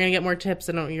 okay, we're gonna get more tips.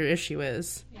 I don't know what your issue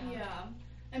is. Yeah.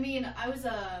 I mean,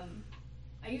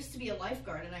 I used to be a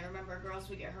lifeguard, and I remember girls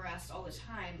would get harassed all the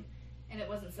time, and it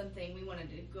wasn't something we wanted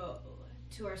to go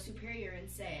to our superior and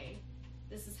say,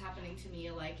 this is happening to me,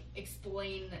 like,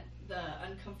 explain the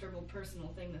uncomfortable personal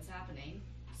thing that's happening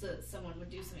so that someone would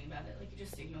do something about it. Like, you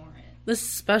just ignore it. This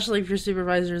especially if your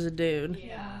supervisor is a dude.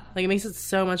 Yeah. Like, it makes it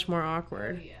so much more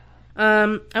awkward. Oh,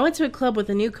 yeah. I went to a club with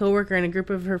a new coworker and a group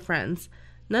of her friends,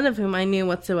 none of whom I knew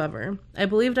whatsoever. I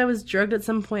believed I was drugged at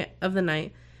some point of the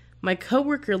night. My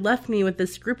coworker left me with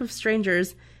this group of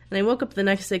strangers, and I woke up the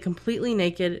next day completely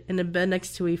naked in a bed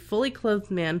next to a fully clothed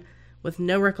man with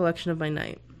no recollection of my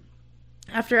night.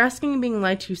 After asking and being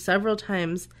lied to several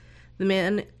times, the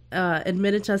man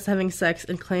admitted to us having sex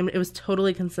and claimed it was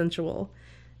totally consensual.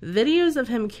 Videos of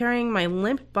him carrying my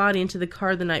limp body into the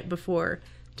car the night before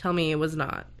tell me it was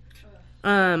not.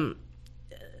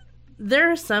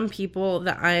 There are some people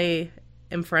that I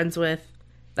am friends with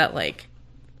that, like,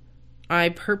 I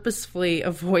purposefully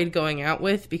avoid going out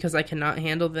with because I cannot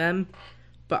handle them,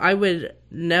 but I would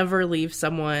never leave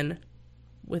someone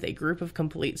with a group of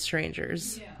complete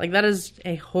strangers. Yeah. Like, that is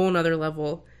a whole nother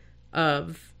level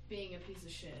of Being a piece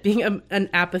of shit. being an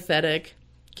apathetic,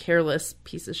 careless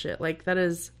piece of shit. Like, that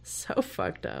is so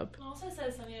fucked up. It also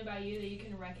says something about you that you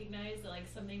can recognize that, like,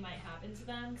 something might happen to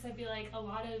them. Because I feel like a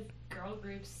lot of girl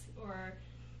groups or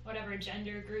whatever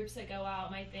gender groups that go out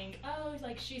might think, oh,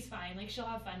 like, she's fine. Like, she'll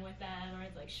have fun with them.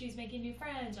 Or, like, she's making new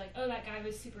friends. Or, like, oh, that guy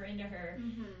was super into her.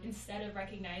 Mm-hmm. Instead of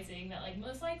recognizing that, like,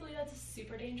 most likely that's a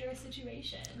super dangerous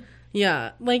situation.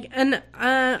 Yeah, like, and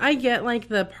I get, like,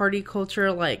 the party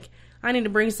culture, like, I need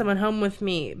to bring someone home with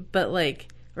me, but, like,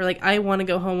 or, like, I want to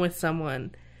go home with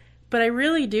someone. But I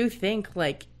really do think,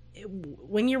 like,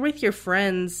 when you're with your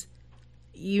friends,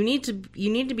 you need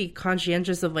to be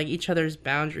conscientious of, like, each other's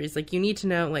boundaries. Like, you need to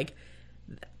know, like,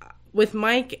 with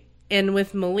Mike and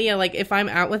with Malia, like, if I'm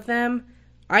out with them,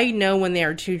 I know when they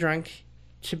are too drunk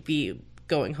to be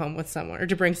going home with someone or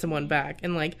to bring someone back.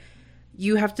 And, like,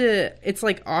 you have to, it's,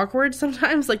 like, awkward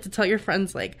sometimes, like, to tell your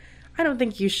friends, like, I don't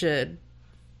think you should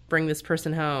bring this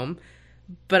person home.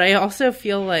 But I also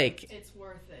feel like It's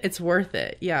worth it. it's worth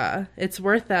it. Yeah. It's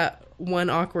worth that one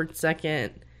awkward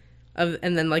second of,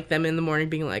 and then, like, them in the morning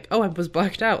being like, oh, I was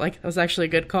blacked out. Like, that was actually a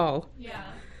good call. Yeah.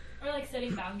 Or, like,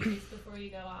 setting boundaries before you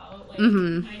go out. Like,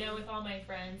 Mhm. I know with all my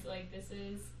friends, like, this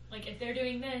is, like, if they're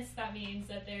doing this, that means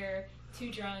that they're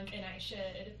too drunk and I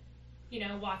should, you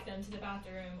know, walk them to the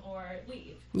bathroom or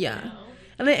leave. Yeah. You know?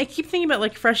 And I keep thinking about,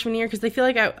 like, freshman year because I feel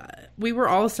like we were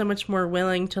all so much more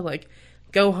willing to, like,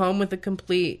 go home with a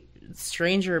complete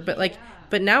stranger. But, like, Yeah.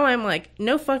 but now I'm like,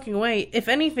 no fucking way. If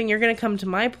anything, you're going to come to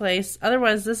my place.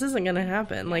 Otherwise, this isn't going to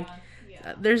happen. Like,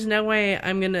 Yeah. there's no way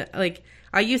I'm going to, like,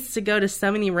 I used to go to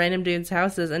so many random dudes'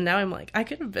 houses, and now I'm like, I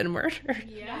could have been murdered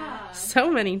Yeah. so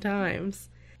many times.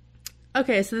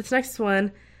 Okay, so this next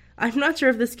one, I'm not sure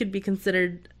if this could be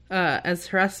considered as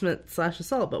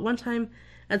harassment/assault, but one time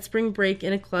at spring break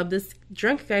in a club, this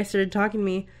drunk guy started talking to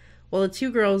me while the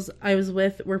two girls I was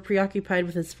with were preoccupied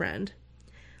with his friend.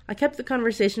 I kept the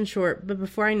conversation short, but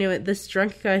before I knew it, this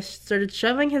drunk guy started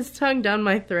shoving his tongue down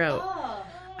my throat. Oh.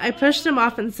 I pushed him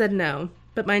off and said no,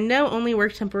 but my no only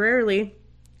worked temporarily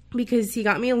because he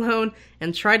got me alone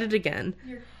and tried it again.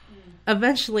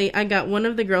 Eventually, I got one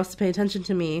of the girls to pay attention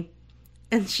to me,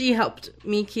 and she helped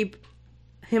me keep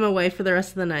him away for the rest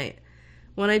of the night.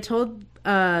 When I told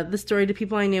the story to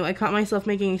people I knew, I caught myself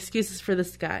making excuses for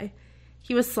this guy.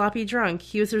 He was sloppy drunk.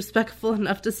 He was respectful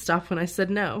enough to stop when I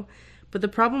said no. But the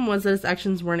problem was that his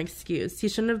actions weren't excused. He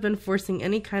shouldn't have been forcing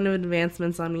any kind of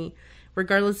advancements on me,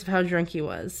 regardless of how drunk he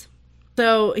was.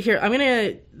 So, here,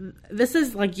 this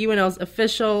is, like, UNL's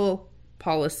official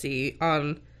policy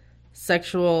on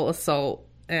sexual assault,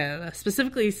 and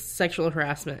specifically sexual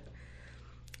harassment.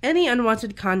 Any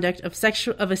unwanted conduct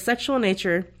of a sexual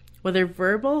nature, whether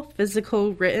verbal,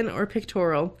 physical, written, or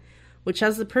pictorial, which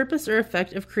has the purpose or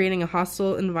effect of creating a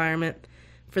hostile environment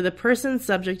for the person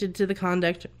subjected to the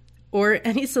conduct, or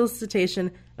any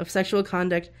solicitation of sexual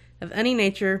conduct of any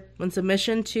nature when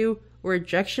submission to or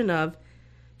rejection of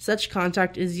such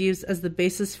contact is used as the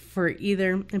basis for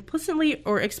either implicitly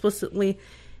or explicitly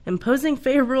imposing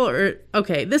favorable or...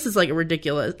 Okay, this is, like,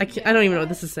 ridiculous. I don't even know what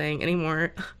this is saying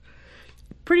anymore.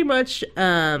 Pretty much,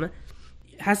 it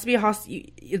has to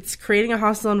be it's creating a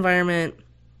hostile environment.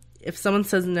 If someone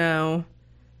says no,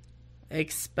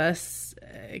 what's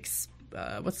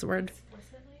the word?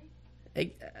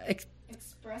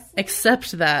 Express.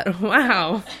 Accept that.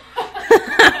 Wow.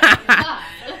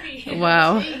 God.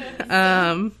 Wow.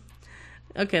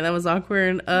 Okay, that was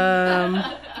awkward.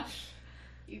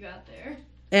 You got there.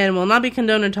 And will not be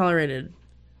condoned or tolerated.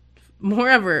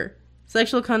 Moreover,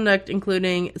 Sexual conduct,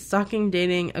 including stalking,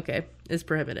 dating, is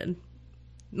prohibited.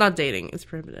 Not dating, is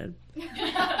prohibited.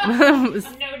 No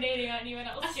dating on anyone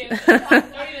else, too.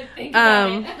 Don't even think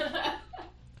about it.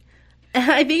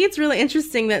 I think it's really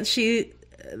interesting that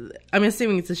I'm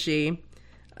assuming it's a she.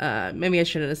 Maybe I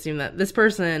shouldn't assume that. This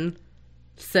person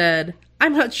said,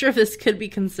 I'm not sure if this could be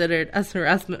considered as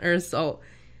harassment or assault.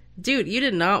 Dude, you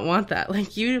did not want that.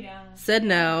 Like, you said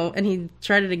no, and he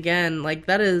tried it again. Like,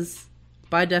 that is,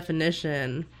 by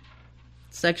definition,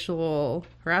 sexual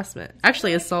harassment.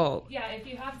 Actually, assault. Yeah, if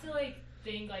you have to, like,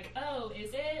 think, like, oh,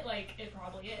 is it? Like, it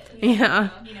probably is. Yeah.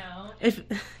 You know?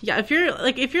 If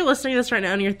you're listening to this right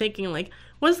now and you're thinking, like,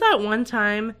 was that one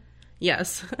time?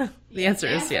 Yes. The answer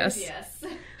is yes. Yes.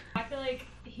 I feel like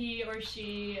he or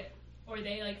she or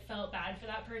they, like, felt bad for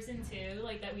that person, too.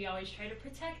 Like, that we always try to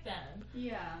protect them.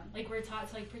 Yeah. Like, we're taught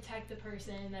to, like, protect the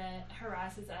person that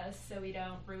harasses us so we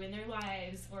don't ruin their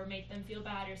lives or make them feel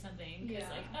bad or something. Because,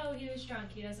 like, oh, he was drunk,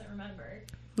 he doesn't remember.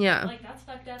 Yeah. Like, that's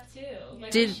fucked up, too.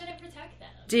 Like, we shouldn't protect them.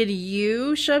 Did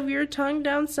you shove your tongue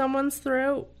down someone's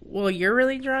throat while you're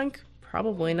really drunk?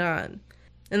 Probably not.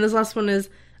 And this last one is,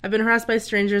 I've been harassed by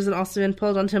strangers and also been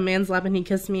pulled onto a man's lap and he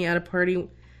kissed me at a party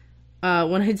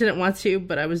when I didn't want to,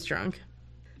 but I was drunk.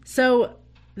 So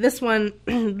this one,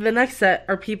 the next set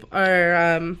are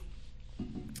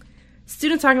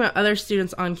students talking about other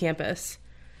students on campus.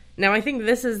 Now, I think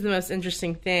this is the most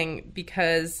interesting thing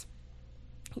because,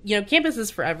 you know, campus is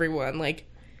for everyone. Like,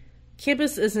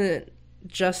 campus isn't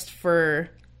just for,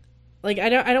 like, I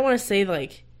don't want to say,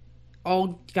 like,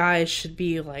 all guys should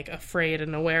be, like, afraid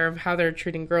and aware of how they're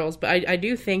treating girls, but I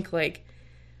do think, like,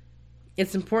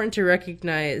 it's important to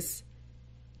recognize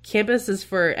campus is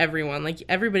for everyone. Like,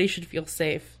 everybody should feel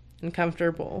safe and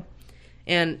comfortable.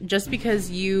 And just because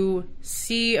you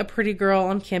see a pretty girl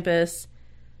on campus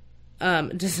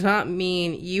does not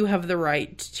mean you have the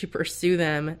right to pursue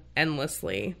them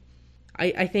endlessly.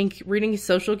 I think reading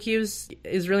social cues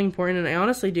is really important, and I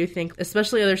honestly do think,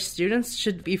 especially other students,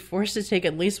 should be forced to take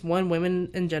at least one women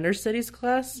and gender studies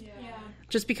class. Yeah.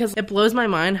 Just because it blows my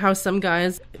mind how some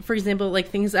guys, for example, like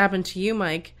things happen to you,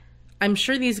 Mike, I'm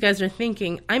sure these guys are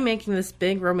thinking, I'm making this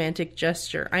big romantic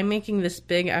gesture. I'm making this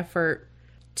big effort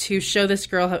to show this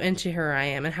girl how into her I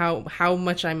am and how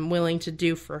much I'm willing to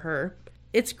do for her.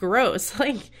 It's gross.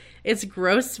 Like, it's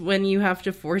gross when you have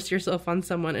to force yourself on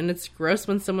someone, and it's gross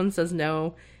when someone says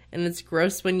no, and it's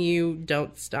gross when you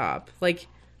don't stop. Like,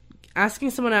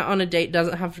 asking someone out on a date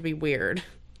doesn't have to be weird.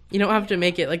 You don't have to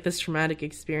make it like this traumatic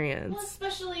experience. Well,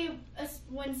 especially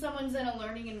when someone's in a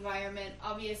learning environment,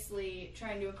 obviously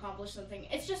trying to accomplish something.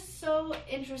 It's just so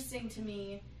interesting to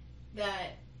me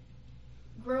that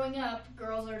growing up,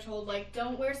 girls are told, like,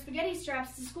 don't wear spaghetti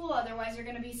straps to school, otherwise you're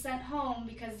going to be sent home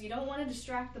because you don't want to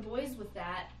distract the boys with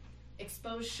that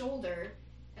exposed shoulder.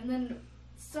 And then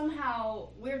somehow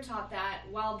we're taught that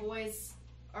while boys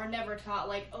are never taught,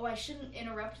 like, oh, I shouldn't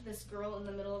interrupt this girl in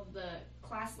the middle of the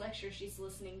class lecture she's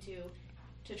listening to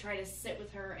try to sit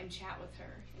with her and chat with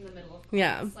her in the middle of class.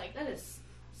 Yeah. Like, that is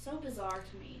so bizarre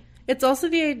to me. It's also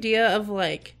the idea of,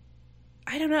 like,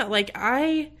 I don't know, like,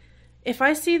 if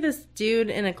I see this dude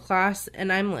in a class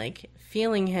and I'm, like,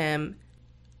 feeling him,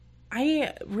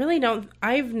 I really don't,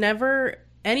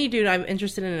 any dude I'm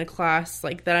interested in a class,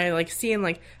 like, that I, like, see and,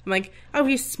 like, I'm like, oh,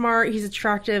 he's smart, he's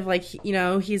attractive, like, you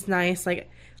know, he's nice, like,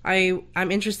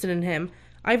 I'm interested in him.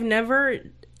 I've never,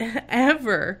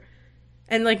 ever,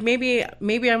 and, like, maybe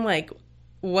I'm, like,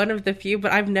 one of the few,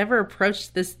 but I've never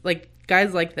approached this, like,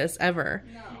 guys like this ever.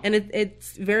 No. And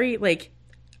it's very, like,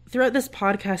 throughout this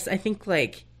podcast, I think,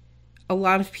 like, a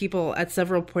lot of people at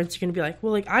several points are going to be like,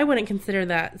 well, like, I wouldn't consider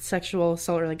that sexual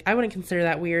assault, or, like, I wouldn't consider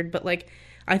that weird, but, like,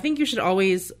 I think you should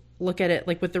always look at it,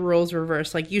 like, with the roles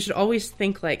reversed. Like, you should always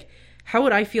think, like, how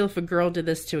would I feel if a girl did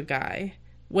this to a guy?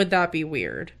 Would that be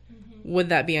weird? Mm-hmm. Would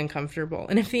that be uncomfortable?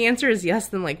 And if the answer is yes,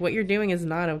 then, like, what you're doing is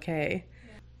not okay.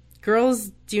 Yeah.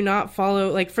 Girls do not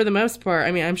follow, like, for the most part,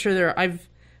 I mean, I'm sure there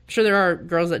are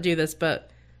girls that do this, but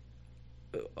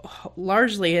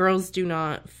largely girls do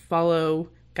not follow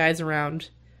guys around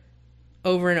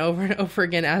over and over and over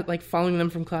again, like, following them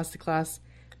from class to class,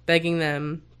 begging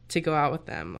them to go out with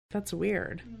them. That's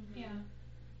weird. Yeah.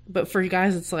 But for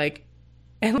guys, it's like,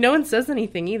 and no one says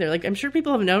anything either. Like, I'm sure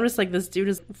people have noticed, like, this dude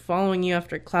is following you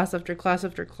after class after class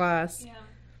after class. Yeah.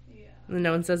 Yeah. And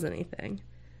no one says anything.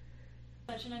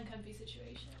 Such an uncomfy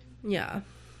situation. Yeah.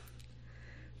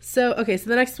 So, okay, so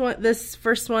this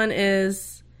first one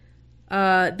is,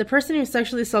 the person who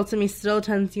sexually assaulted me still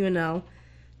attends UNL.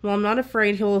 While I'm not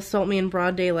afraid he will assault me in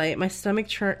broad daylight, my stomach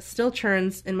still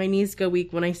churns and my knees go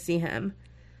weak when I see him.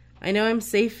 I know I'm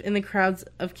safe in the crowds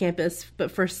of campus,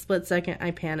 but for a split second, I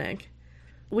panic.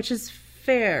 which is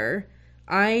fair.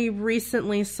 I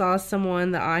recently saw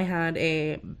someone that I had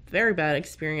a very bad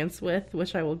experience with,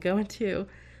 which I will go into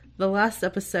the last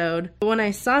episode. But when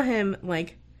I saw him,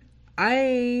 like,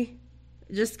 I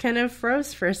just kind of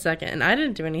froze for a second. And I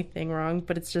didn't do anything wrong,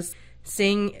 but it's just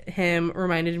seeing him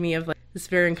reminded me of, like, this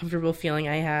very uncomfortable feeling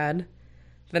I had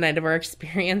the night of our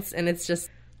experience. And it's just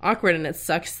awkward, and it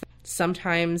sucks.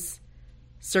 Sometimes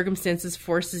circumstances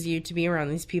forces you to be around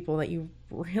these people that you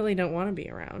really don't want to be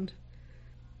around.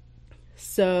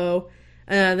 So,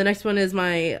 the next one is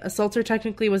my assaulter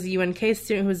technically was a UNK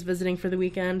student who was visiting for the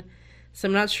weekend. So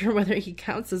I'm not sure whether he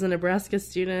counts as a Nebraska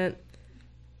student.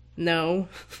 No.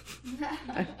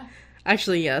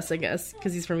 Actually, yes, I guess,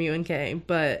 because he's from UNK.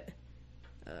 But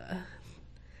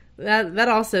that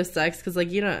also sucks because,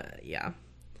 like, you know, yeah.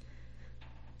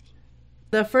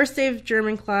 The first day of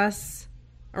German class,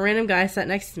 a random guy sat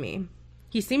next to me.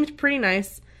 He seemed pretty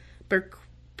nice, but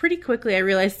pretty quickly I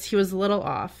realized he was a little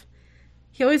off.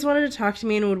 He always wanted to talk to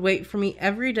me and would wait for me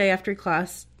every day after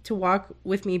class to walk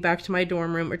with me back to my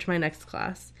dorm room or to my next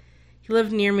class. He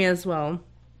lived near me as well.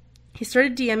 He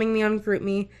started DMing me on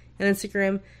GroupMe and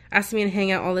Instagram, asking me to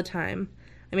hang out all the time.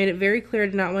 I made it very clear I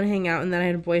did not want to hang out and that I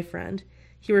had a boyfriend.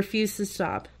 He refused to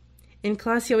stop. In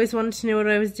class, he always wanted to know what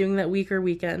I was doing that week or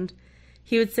weekend.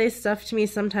 He would say stuff to me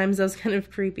sometimes that was kind of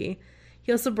creepy.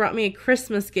 He also brought me a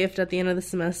Christmas gift at the end of the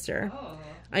semester. Oh.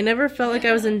 I never felt like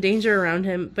I was in danger around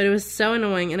him, but it was so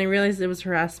annoying and I realized it was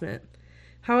harassment.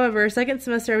 However, second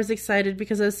semester I was excited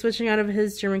because I was switching out of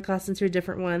his German class into a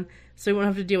different one, so I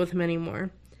wouldn't have to deal with him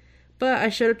anymore. But I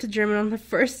showed up to German on the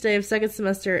first day of second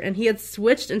semester and he had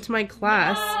switched into my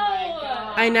class.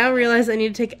 Oh, I now realize I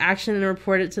need to take action and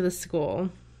report it to the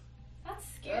school. that's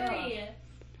scary.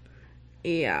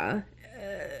 Yeah.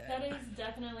 That is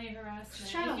definitely harassment.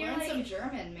 Just trying to If you're, learn like- some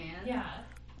German, man. Yeah.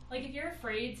 Like, if you're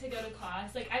afraid to go to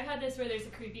class, like, I've had this where there's a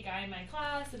creepy guy in my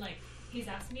class, and, like, he's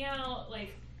asked me out,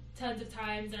 like, tons of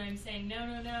times, and I'm saying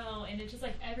no, and it's just,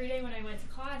 like, every day when I went to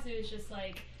class, it was just,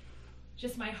 like,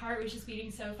 just my heart was just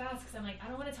beating so fast, because I'm like, I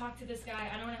don't want to talk to this guy,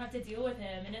 I don't want to have to deal with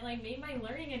him, and it, like, made my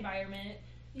learning environment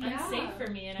unsafe for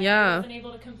me, and I wasn't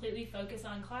able to completely focus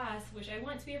on class, which I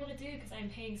want to be able to do, because I'm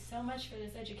paying so much for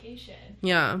this education.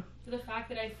 Yeah. So the fact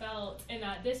that I felt, and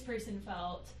that this person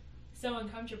felt, so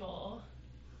uncomfortable,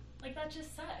 like, that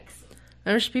just sucks.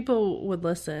 I wish people would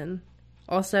listen.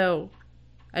 Also,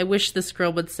 I wish this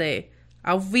girl would say,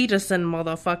 Auf Wiedersehen,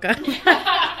 motherfucker.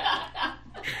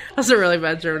 That's a really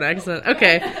bad German accent.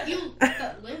 Okay. You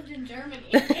lived in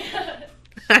Germany.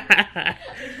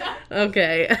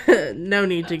 Okay. No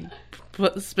need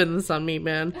to spin this on me,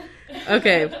 man.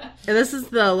 Okay. And this is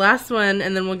the last one,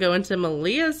 and then we'll go into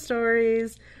Malia's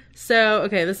stories. So,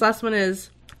 okay, this last one is...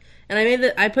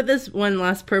 And I put this one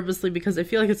last purposely because I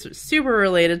feel like it's super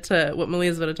related to what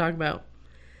Malia's about to talk about.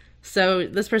 So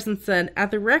this person said, at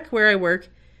the rec where I work,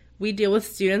 we deal with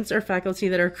students or faculty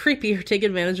that are creepy or take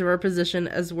advantage of our position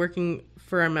as working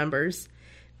for our members.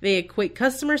 They equate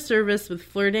customer service with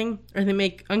flirting, or they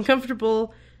make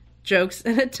uncomfortable jokes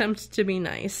and attempt to be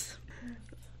nice.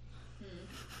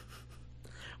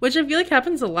 Which I feel like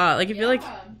happens a lot. Like, I feel like,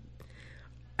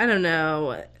 I don't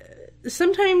know...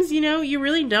 Sometimes, you know, you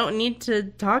really don't need to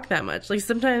talk that much. Like,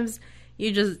 sometimes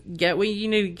you just get what you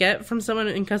need to get from someone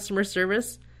in customer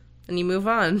service, and you move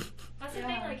on. That's the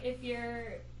thing, like, if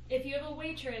you have a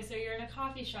waitress or you're in a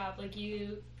coffee shop, like,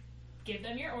 you give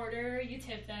them your order, you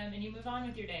tip them, and you move on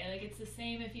with your day. Like, it's the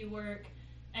same if you work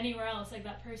anywhere else. Like,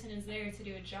 that person is there to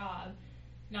do a job,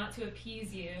 not to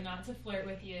appease you, not to flirt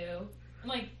with you.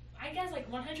 And, like, I guess, like,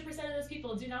 100% of those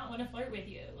people do not want to flirt with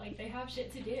you. Like, they have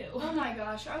shit to do. Oh my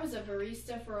gosh, I was a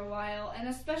barista for a while, and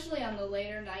especially on the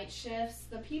later night shifts,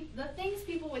 the things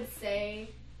people would say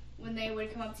when they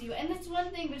would come up to you, and it's one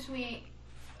thing between,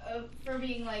 for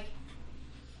being, like,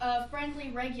 a friendly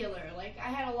regular. Like, I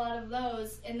had a lot of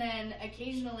those, and then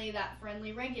occasionally that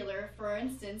friendly regular, for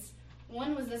instance,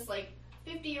 one was this, like,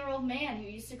 50-year-old man who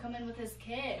used to come in with his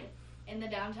kid in the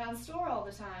downtown store all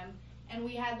the time, and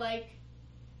we had, like,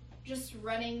 just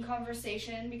running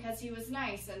conversation because he was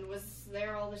nice and was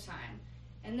there all the time.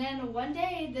 And then one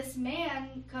day, this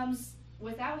man comes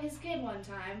without his kid one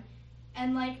time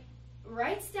and, like,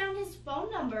 writes down his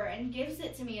phone number and gives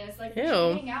it to me, and it's like, we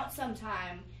should hang out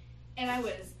sometime. And I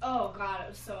was, oh God, it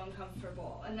was so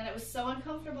uncomfortable. And then it was so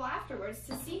uncomfortable afterwards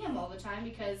to see him all the time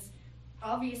because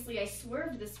obviously I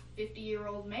swerved this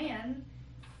 50-year-old man,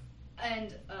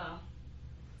 and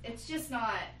it's just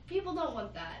not, people don't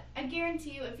want that. I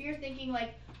guarantee you, if you're thinking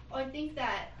like, oh, I think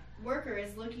that worker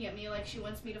is looking at me like she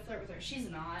wants me to flirt with her. She's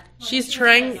not. She's She's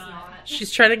trying. not.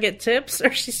 She's trying to get tips,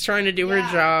 or she's trying to do her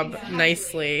Yeah, job exactly.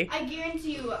 nicely. I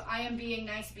guarantee you, I am being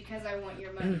nice because I want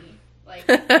your money. Like,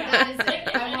 Yeah. that is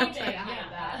it. I won't Anything, try to hide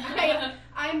yeah. that.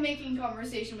 I'm making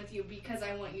conversation with you because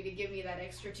I want you to give me that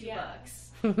extra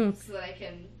 $2 so that I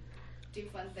can do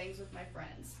fun things with my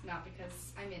friends, not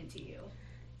because I'm into you.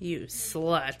 You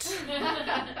slut.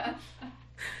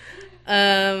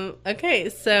 Okay,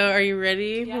 so are you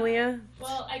ready, Yeah. Malia?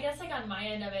 Well, I guess like on my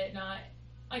end of it, not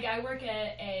like I work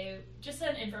at just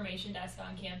an information desk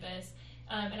on campus,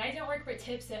 and I don't work for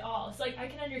tips at all. So like I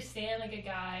can understand like a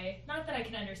guy, not that I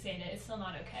can understand it, it's still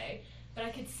not okay, but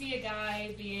I could see a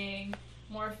guy being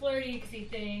more flirty because he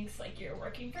thinks like you're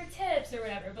working for tips or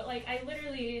whatever. But like I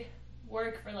literally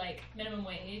work for like minimum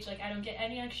wage. Like I don't get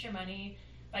any extra money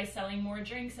by selling more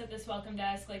drinks at this welcome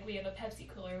desk. Like we have a Pepsi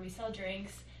cooler, we sell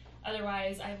drinks.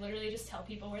 Otherwise, I literally just tell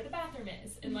people where the bathroom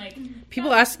is. And, like...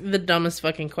 People ask the dumbest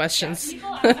fucking questions.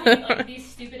 Yeah, people ask me, like, the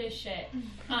stupidest shit.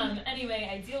 Anyway,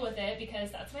 I deal with it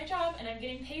because that's my job and I'm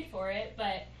getting paid for it.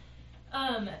 But,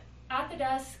 at the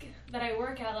desk that I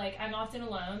work at, like, I'm often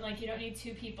alone. Like, you don't need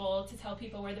two people to tell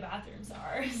people where the bathrooms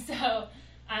are. So,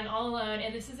 I'm all alone.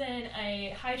 And this is in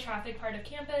a high-traffic part of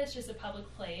campus, just a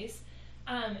public place.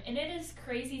 And it is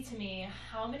crazy to me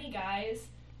how many guys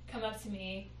come up to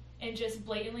me and just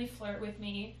blatantly flirt with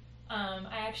me.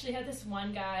 I actually had this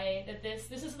one guy that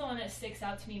this is the one that sticks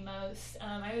out to me most.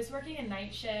 I was working a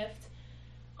night shift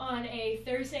on a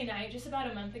Thursday night just about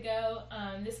a month ago.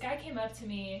 This guy came up to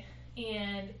me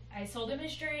and I sold him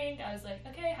his drink. I was like,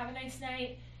 okay, have a nice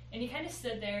night. And he kind of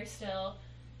stood there still.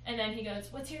 And then he goes,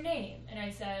 what's your name? And I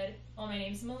said, well, my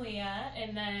name's Malia.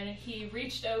 And then he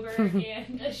reached over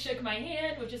and shook my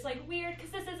hand, which is like weird because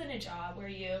this isn't a job where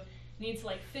you need to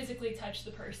like physically touch the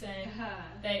person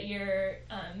that you're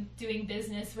doing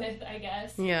business with, I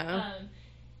guess. Yeah.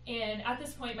 And at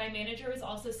this point, my manager was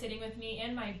also sitting with me,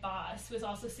 and my boss was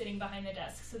also sitting behind the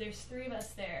desk. So there's 3 of us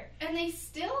there. And they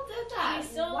still did that.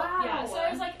 Wow. Yeah. So I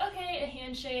was like, okay, a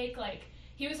handshake. Like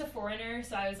he was a foreigner,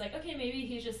 so I was like, okay, maybe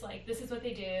he's just like, this is what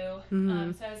they do.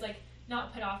 Mm-hmm. So I was like,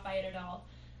 not put off by it at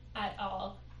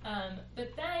all.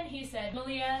 But then he said,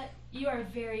 Malia, you are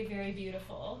very, very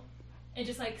beautiful. And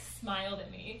just like smiled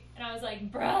at me, and I was like,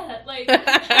 "Bruh, like,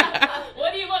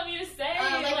 what do you want me to say?"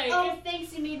 Oh,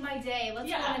 thanks, you made my day. Let's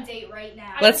go on a date right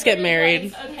now. Let's get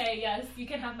married. Like, okay, yes, you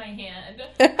can have my hand.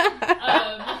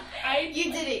 You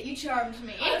did it. You charmed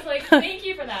me. I was like, "Thank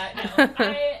you for that." No,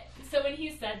 so when he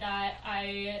said that,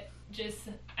 I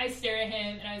stared at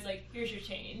him, and I was like, "Here's your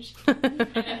change." And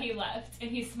then he left,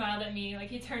 and he smiled at me, like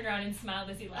he turned around and smiled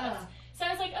as he left. So I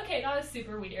was like, okay, that was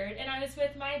super weird. And I was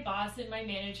with my boss and my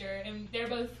manager, and they're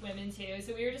both women too.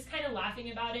 So we were just kind of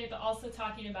laughing about it, but also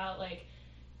talking about, like,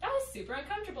 that was super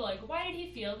uncomfortable. Like, why did he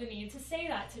feel the need to say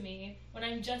that to me when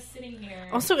I'm just sitting here?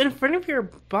 Also, in front of your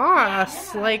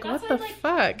boss. Yeah. Like, That's what the why,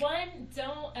 fuck? One,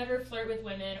 don't ever flirt with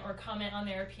women or comment on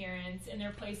their appearance in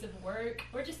their place of work,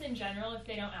 or just in general if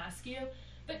they don't ask you.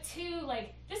 But 2,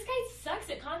 like, this guy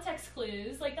sucks at context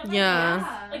clues. Like, that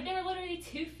Yeah. like, they were literally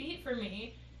 2 feet from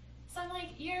me. So I'm like,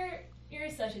 you're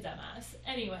such a dumbass.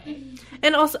 Anyway.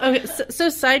 And also, okay, so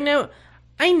side note,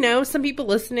 I know some people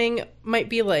listening might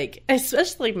be like,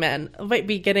 especially men, might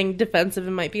be getting defensive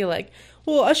and might be like,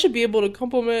 well, I should be able to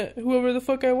compliment whoever the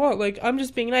fuck I want. Like, I'm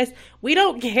just being nice. We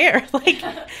don't care. Like,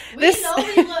 we know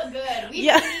we look good. We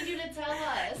don't need you to tell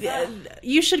us.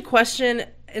 You should question,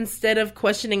 instead of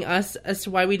questioning us as to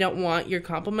why we don't want your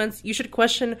compliments, you should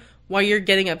question why you're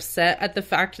getting upset at the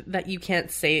fact that you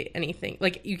can't say anything.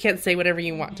 Like, you can't say whatever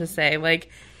you want to say. Like,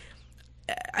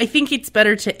 I think it's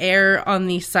better to err on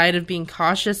the side of being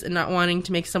cautious and not wanting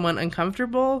to make someone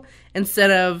uncomfortable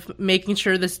instead of making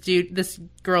sure this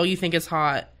girl you think is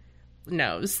hot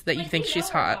knows that you think she's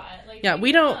hot. Like, yeah,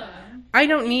 we don't. I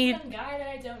don't need some guy that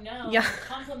I don't know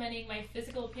complimenting my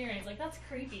physical appearance. Like, that's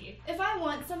creepy. If I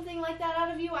want something like that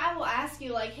out of you, I will ask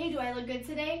you, like, hey, do I look good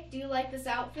today? Do you like this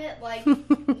outfit? Like, no.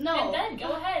 And then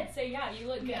go ahead, say, yeah, you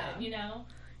look good, you know?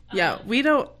 Yeah, we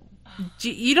don't.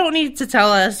 You don't need to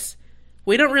tell us.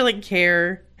 We don't really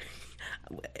care.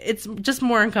 It's just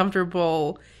more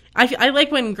uncomfortable. I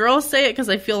like when girls say it because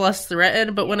I feel less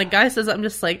threatened, but when a guy says it, I'm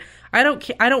just like, I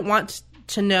don't want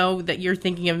to know that you're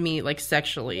thinking of me like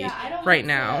sexually right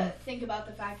now. To think about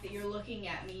the fact that you're looking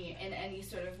at me in any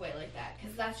sort of way like that,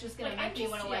 because that's just gonna make me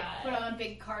want to put on a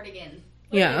big cardigan.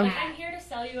 Like, I'm here to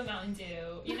sell you a Mountain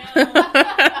Dew, you know?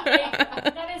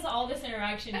 That is all this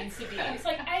interaction needs to be. It's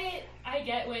like, I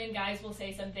get when guys will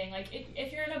say something, like,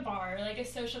 if you're in a bar, like a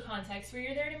social context where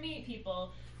you're there to meet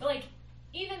people, but, like,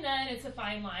 even then, it's a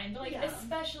fine line. But, like,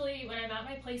 especially when I'm at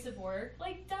my place of work,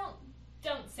 like,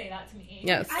 don't say that to me.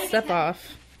 Yes, I step can't-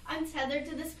 off. I'm tethered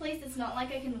to this place. It's not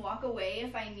like I can walk away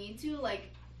if I need to.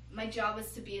 Like, my job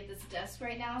is to be at this desk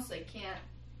right now, so I can't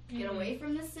get away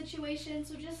from this situation,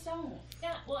 so just don't.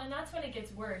 Yeah, well, and that's when it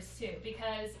gets worse, too,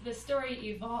 because the story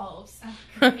evolves.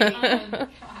 God.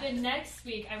 The next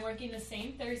week, I'm working the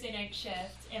same Thursday night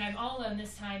shift, and I'm all alone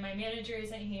this time. My manager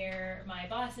isn't here. My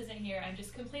boss isn't here. I'm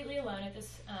just completely alone at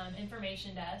this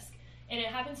information desk, and it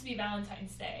happens to be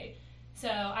Valentine's Day. So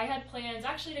I had plans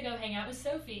actually to go hang out with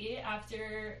Sophie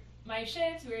after my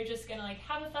shift. We were just going to, like,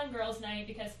 have a fun girls' night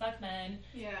because fuck men.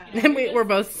 Yeah. You know, We're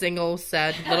both single,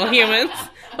 sad little humans.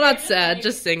 Well, not sad,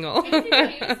 just single.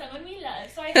 Basically, someone we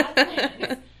love. So I had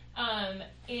plans.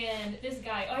 And this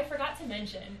guy, I forgot to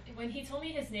mention, when he told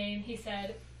me his name, he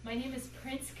said, "My name is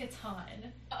Prince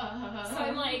Catan." So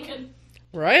I'm like,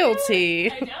 Royalty.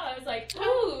 I know. I was like,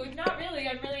 ooh, not really.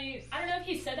 I don't know if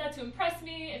he said that to impress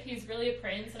me, if he's really a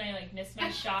prince and I, like, missed my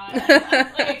shot. Like,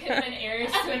 I could have been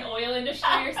heiress to an oil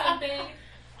industry or something.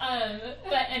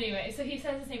 But anyway, so he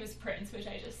says his name is Prince, which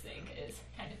I just think is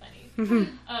kind of funny.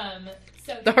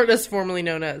 The artist formerly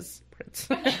known as Prince.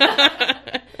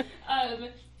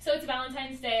 So it's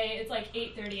Valentine's Day. It's like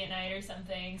 8:30 at night or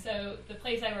something. So the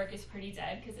place I work is pretty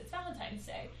dead because it's Valentine's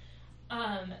Day.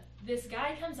 This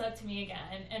guy comes up to me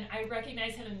again, and I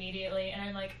recognize him immediately, and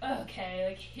I'm like, okay,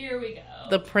 like, here we go.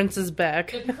 The prince is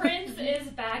back. The prince is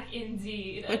back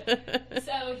indeed.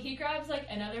 So he grabs, like,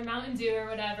 another Mountain Dew or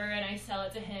whatever, and I sell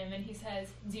it to him, and he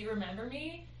says, "Do you remember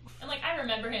me?" I'm like, I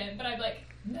remember him, but I'm like,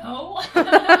 no.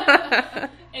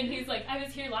 And he's like, I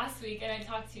was here last week, and I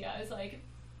talked to you. I was like,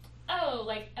 oh,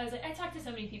 like, I talked to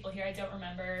so many people here I don't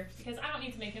remember, because I don't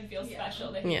need to make him feel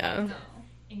special that he has an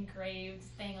engraved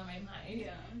thing on my mind.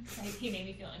 Yeah. Like, he made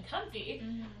me feel uncomfy.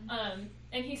 Mm-hmm.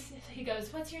 And he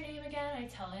goes, "What's your name again?" I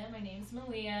tell him, "My name's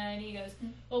Malia." And he goes,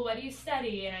 "Well, what do you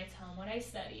study?" And I tell him what I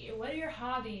study. "What are your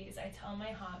hobbies?" I tell him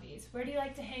my hobbies. "Where do you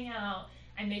like to hang out?"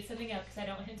 I make something up because I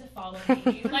don't want him to follow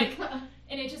me. Like,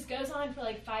 and it just goes on for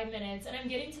like 5 minutes, and I'm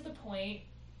getting to the point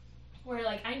where,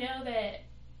 like, I know that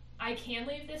I can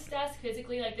leave this desk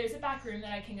physically. Like, there's a back room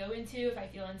that I can go into if I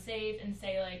feel unsafe and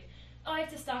say, like, oh, I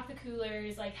have to stock the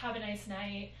coolers, like, have a nice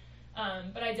night.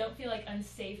 But I don't feel, like,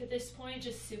 unsafe at this point,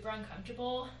 just super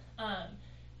uncomfortable.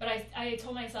 But I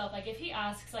told myself, like, if he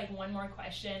asks, like, one more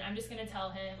question, I'm just going to tell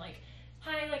him, like,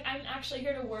 "Hi, like, I'm actually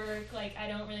here to work. Like, I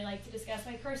don't really like to discuss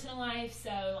my personal life,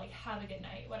 so, like, have a good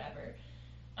night," whatever.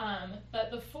 But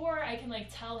before I can, like,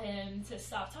 tell him to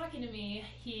stop talking to me,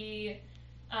 he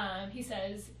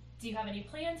says, "Do you have any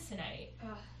plans tonight?"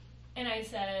 Ugh. And he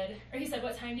said,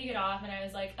 "What time do you get off?" And I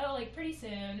was like, "Oh, like, pretty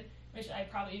soon," which I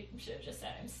probably should have just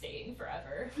said I'm staying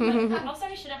forever. But also,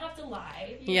 I shouldn't have to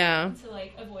lie, you know, to,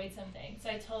 like, avoid something. So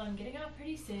I told him I'm getting off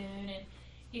pretty soon, and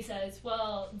he says,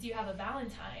 "Well, do you have a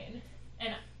Valentine?"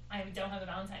 And I don't have a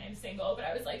Valentine, I'm single, but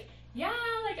I was like, yeah,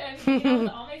 like, I'm hanging out with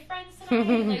all my friends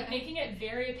tonight, like, making it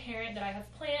very apparent that I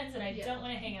have plans and I don't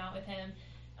want to hang out with him.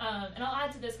 And I'll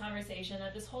add to this conversation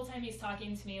that this whole time he's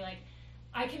talking to me, like,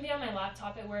 I can be on my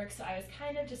laptop at work, so I was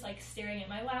kind of just, like, staring at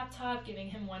my laptop, giving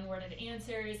him one-worded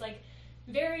answers, like,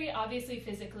 very obviously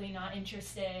physically not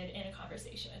interested in a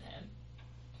conversation with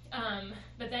him.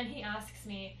 But then he asks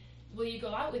me, "Will you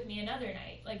go out with me another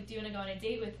night? Like, do you want to go on a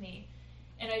date with me?"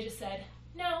 And I just said,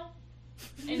 "No."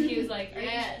 And he was like,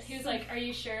 "Are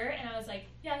you sure?" And I was like,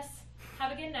 "Yes,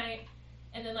 have a good night."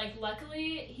 And then, like,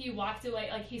 luckily he walked away,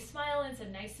 like, he smiled and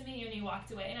said, "Nice to meet you," and he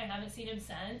walked away, and I haven't seen him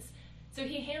since. So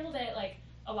he handled it, like,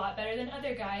 a lot better than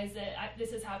other guys that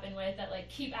this has happened with, that, like,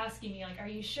 keep asking me, like, "Are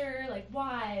you sure? Like,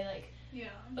 why?" Like, yeah.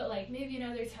 But, like, maybe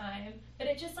another time. But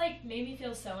it just, like, made me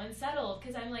feel so unsettled,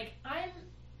 because I'm like, I'm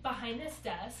behind this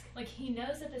desk. Like, he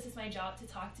knows that this is my job to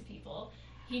talk to people.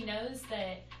 He knows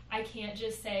that I can't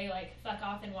just say, like, fuck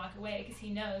off and walk away, because he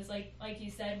knows, like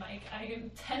you said, Mike, I am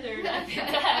tethered at the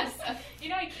desk. You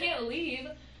know, I can't leave.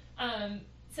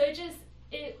 So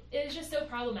it is just so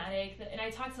problematic. And I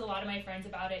talked to a lot of my friends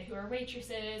about it who are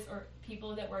waitresses or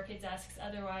people that work at desks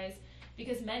otherwise,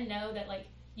 because men know that, like,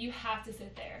 you have to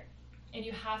sit there and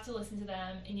you have to listen to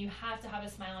them and you have to have a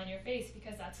smile on your face,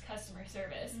 because that's customer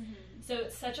service. Mm-hmm. So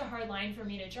it's such a hard line for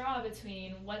me to draw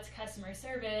between what's customer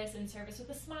service and service with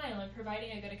a smile and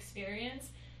providing a good experience,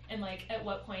 and, like, at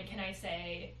what point can I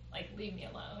say, like, leave me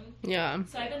alone. Yeah.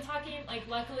 So I've been talking, like,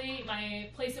 luckily my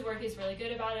place of work is really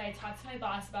good about it. I talked to my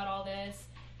boss about all this,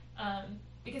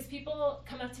 because people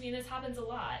come up to me, and this happens a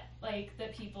lot, like,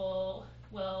 that people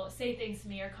will say things to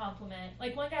me or compliment.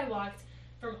 Like, one guy walked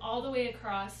from all the way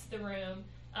across the room.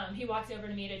 He walked over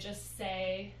to me to just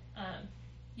say,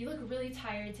 "You look really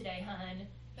tired today, hun."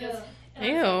 Ugh. And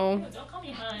I was Ew. like, don't call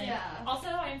me hun. Yeah. Also,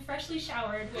 I'm freshly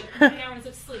showered with 9 hours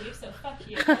of sleep, so fuck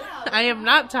you. Yeah, I am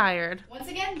not tired. Once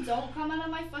again, don't comment on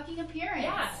my fucking appearance.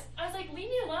 Yeah, I was like, leave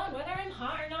me alone, whether I'm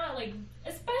hot or not. Like,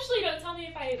 especially don't tell me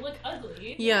if I look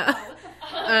ugly. Yeah. What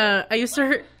the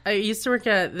fuck? I used to work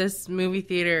at this movie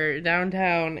theater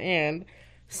downtown, and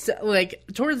so, like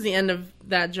towards the end of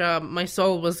that job, my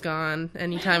soul was gone.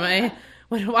 Anytime I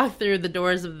would walk through the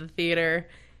doors of the theater,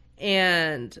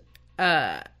 and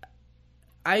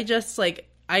I just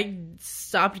I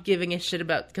stopped giving a shit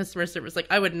about customer service. Like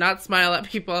I would not smile at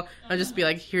people. I'd just be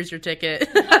like, "Here's your ticket."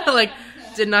 Like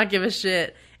did not give a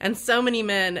shit. And so many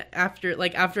men after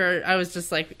I was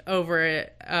just like over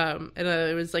it, and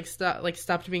it was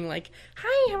stopped being like,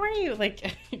 "Hi, how are you?"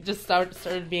 Like just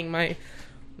started being my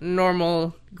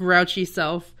normal grouchy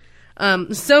self.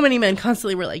 So many men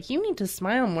constantly were like, "You need to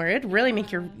smile more. It really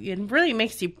makes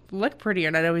you look prettier."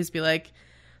 And I'd always be like,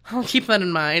 "I'll keep that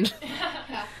in mind."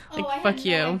 Yeah. Like, Oh, I fuck had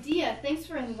you. no idea. Thanks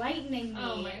for enlightening me.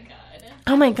 Oh my god.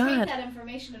 Oh my Take god, that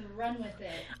information and run with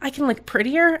it. I can look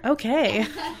prettier. Okay.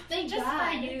 Thank Just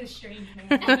God. for you, stranger.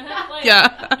 Like,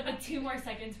 Yeah. 2 more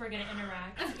seconds, we're gonna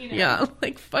interact. You know? Yeah,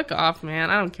 like fuck off, man.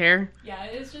 I don't care. Yeah,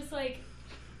 it was just like,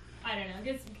 I don't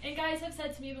know. And guys have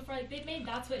said to me before, like, they've made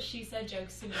 "that's what she said"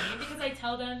 jokes to me because I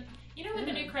tell them, you know, with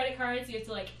the new credit cards, you have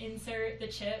to like insert the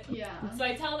chip. Yeah. So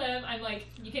I tell them, I'm like,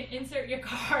 you can insert your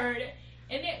card.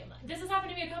 And this has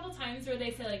happened to me a couple times where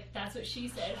they say like, "That's what she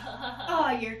said." Oh,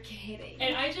 you're kidding.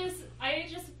 And I just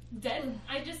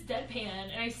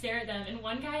deadpan and I stare at them. And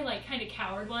one guy like kind of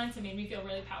cowered once and made me feel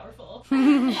really powerful.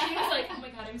 And he was like, "Oh my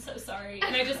god, I'm so sorry."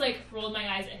 And I just like rolled my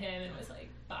eyes at him and was like,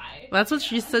 "Bye." That's what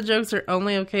she said. Jokes are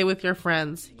only okay with your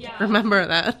friends. Yeah. Remember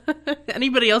that.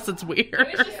 Anybody else, it's weird.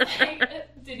 It was just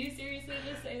like, did you seriously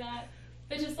just say that?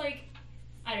 But just like,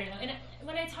 I don't know. And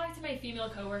when I talk to my female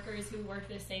coworkers who work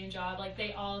the same job, like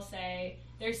they all say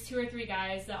there's 2 or 3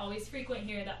 guys that always frequent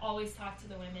here that always talk to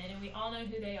the women, and we all know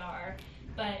who they are.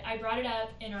 But I brought it up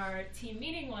in our team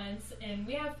meeting once, and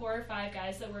we have 4 or 5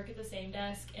 guys that work at the same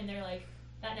desk, and they're like,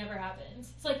 that never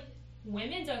happens. It's like,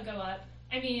 women don't go up.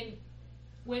 I mean,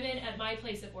 women at my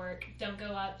place of work don't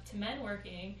go up to men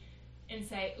working and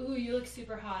say, "Ooh, you look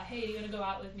super hot. Hey, you want to go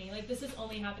out with me?" Like, this is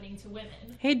only happening to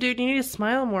women. Hey, dude, you need to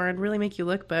smile more. It'd really make you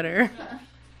look better.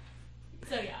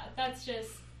 So yeah, that's just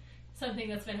something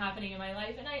that's been happening in my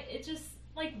life, and it just,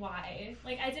 like, why?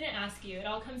 Like, I didn't ask you. It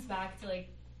all comes back to, like,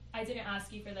 I didn't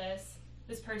ask you for this.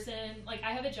 This person, like,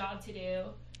 I have a job to do.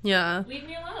 Yeah. Leave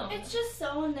me alone. It's just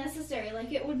so unnecessary.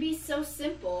 Like, it would be so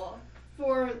simple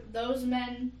for those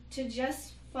men to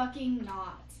just fucking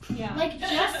not. Yeah. Like,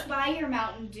 just buy your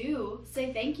Mountain Dew,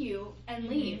 say thank you, and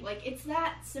leave. Like, it's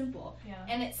that simple. Yeah.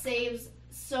 And it saves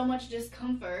so much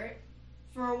discomfort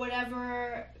for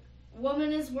whatever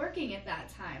woman is working at that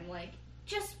time. Like,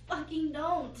 just fucking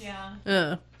don't.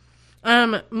 Yeah.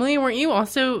 Malia, weren't you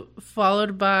also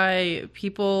followed by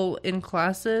people in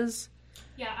classes?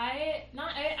 Yeah, I've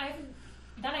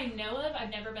that I know of, I've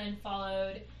never been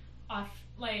followed off,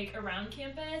 like, around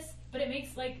campus, but it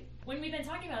makes, like, when we've been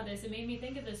talking about this, it made me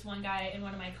think of this one guy in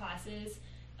one of my classes.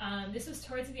 This was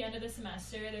towards the end of the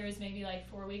semester. There was maybe like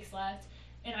 4 weeks left.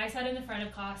 And I sat in the front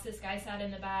of class. This guy sat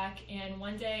in the back. And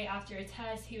one day after a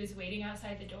test, he was waiting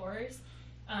outside the doors.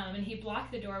 And he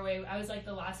blocked the doorway. I was like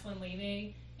the last one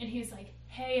leaving. And he was like,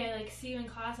 "Hey, I like see you in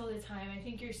class all the time. I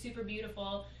think you're super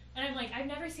beautiful." And I'm like, "I've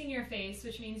never seen your face,"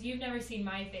 which means you've never seen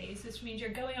my face, which means you're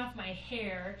going off my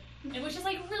hair. And which is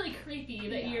like really creepy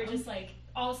that you're just like,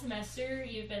 all semester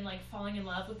you've been like falling in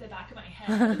love with the back of my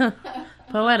head.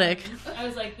 Poetic. I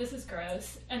was like, this is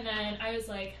gross. And then I was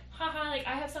like, haha, like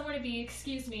I have somewhere to be,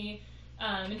 excuse me.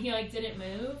 And he like didn't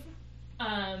move.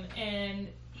 And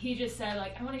he just said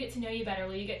like, "I want to get to know you better.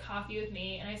 Will you get coffee with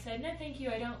me?" And I said, "No, thank you.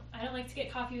 I don't like to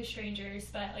get coffee with strangers,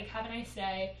 but like have a nice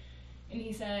day." And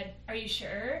he said, "Are you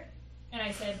sure?" And I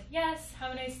said, "Yes,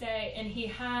 have a nice day." And he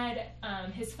had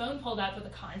his phone pulled up with a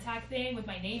contact thing with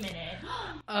my name in it.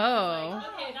 Oh.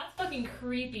 Like, okay, that's fucking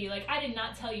creepy. Like, I did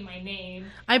not tell you my name.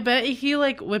 I bet he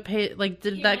like would pay like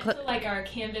did He that went to, like, our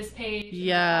Canvas page.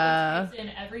 Yeah. And typed in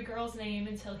every girl's name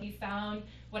until he found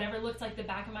whatever looked like the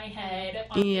back of my head.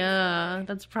 On Yeah, Facebook.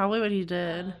 that's probably what he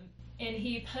did. And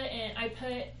he put in, I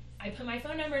put my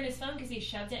phone number in his phone because he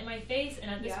shoved it in my face.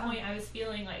 And at this point, I was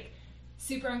feeling like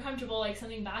super uncomfortable, like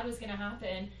something bad was gonna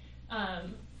happen.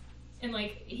 And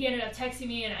like he ended up texting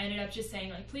me, and I ended up just saying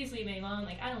like, "Please leave me alone,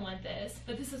 like I don't want this."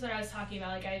 But this is what I was talking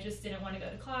about, like I just didn't want to go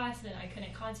to class and I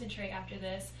couldn't concentrate after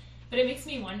this. But it makes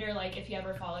me wonder like if he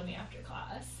ever followed me after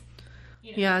class,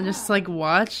 you know? Yeah, just like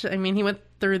watch. I mean, he went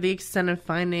through the extent of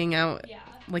finding out Yeah.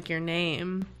 like your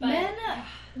name. But Men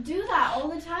do that all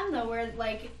the time though, where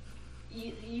like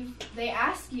they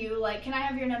ask you, like, can I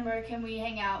have your number? Can we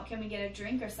hang out? Can we get a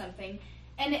drink or something?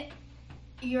 And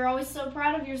you're always so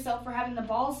proud of yourself for having the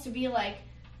balls to be like,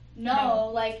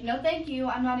 no, thank you,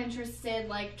 I'm not interested,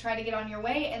 like, try to get on your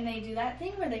way. And they do that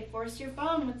thing where they force your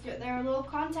phone with their little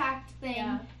contact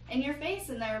thing in your face.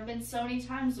 And there have been so many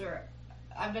times where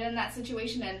I've been in that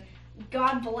situation, and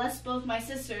God bless both my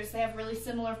sisters, they have really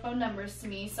similar phone numbers to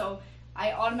me, so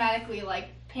I automatically, like,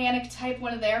 panic type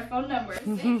one of their phone numbers.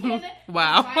 And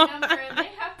wow. My number, and they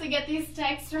have to get these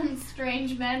texts from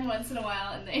strange men once in a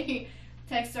while, and they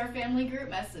text our family group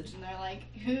message, and they're like,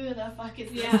 who the fuck is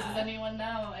this? Does anyone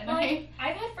know? And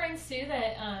I've had friends too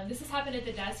that this has happened at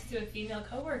the desk to a female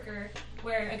coworker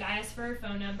where a guy asked for her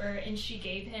phone number and she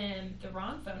gave him the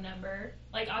wrong phone number.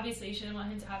 Like, obviously she didn't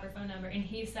want him to have her phone number, and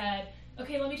he said,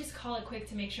 okay, let me just call it quick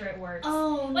to make sure it works.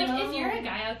 Oh, like, no. If you're a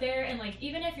guy out there, and, like,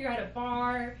 even if you're at a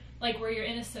bar, like, where you're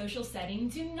in a social setting,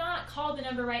 do not call the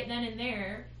number right then and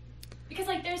there. Because,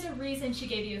 like, there's a reason she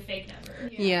gave you a fake number.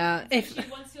 Yeah. If she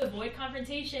wants to avoid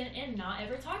confrontation and not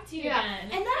ever talk to you again.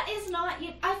 And that is not,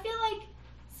 I feel like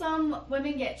some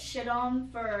women get shit on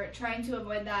for trying to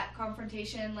avoid that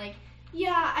confrontation. Like,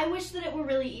 yeah, I wish that it were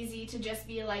really easy to just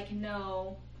be like,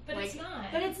 no. But like, it's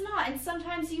not. But it's not. And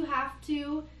sometimes you have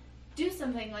to do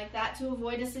something like that to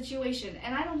avoid a situation.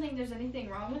 And I don't think there's anything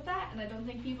wrong with that. And I don't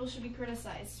think people should be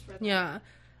criticized for that. Yeah.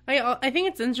 I think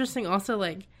it's interesting also,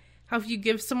 like, how if you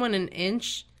give someone an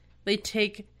inch, they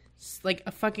take, like,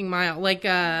 a fucking mile. Like,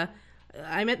 I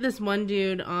met this one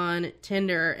dude on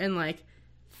Tinder, and, like,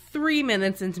 3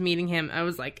 minutes into meeting him, I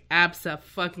was like,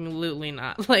 abso-fucking-lutely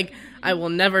not. Like, I will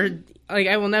never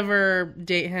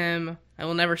date him. I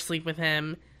will never sleep with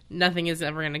him. Nothing is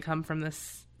ever going to come from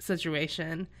this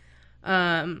situation.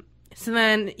 So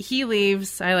then he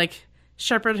leaves. I, like,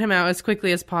 shepherd him out as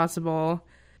quickly as possible.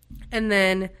 And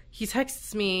then he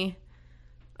texts me,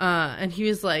 and he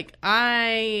was like,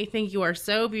 I think you are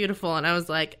so beautiful. And I was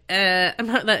like, I'm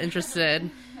not that interested.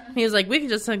 He was like, we can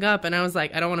just hook up. And I was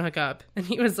like, I don't want to hook up. And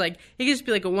he was like, it could just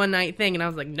be like a one night thing. And I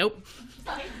was like, nope.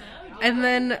 And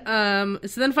then,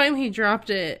 so then finally he dropped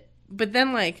it. But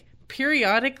then, like,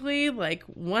 periodically, like,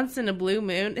 once in a blue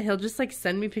moon, he'll just, like,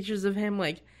 send me pictures of him,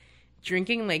 like,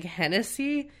 drinking, like,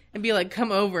 Hennessy and be like,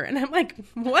 come over. And I'm like,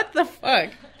 what the fuck?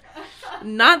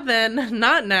 Not then,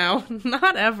 not now,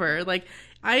 not ever. Like,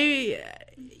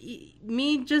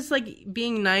 me just, like,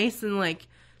 being nice and, like,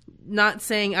 not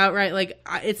saying outright, like,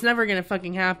 it's never gonna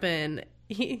fucking happen.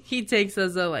 He takes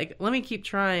as a, like, let me keep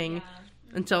trying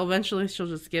until eventually she'll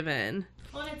just give in.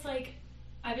 Well, and it's like,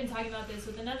 I've been talking about this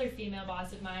with another female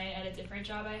boss of mine at a different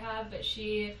job I have, but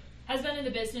she has been in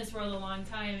the business world a long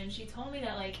time, and she told me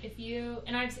that, like, if you,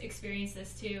 and I've experienced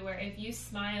this too, where if you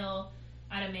smile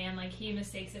at a man, like, he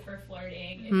mistakes it for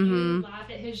flirting. If you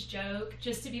laugh at his joke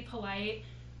just to be polite,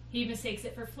 he mistakes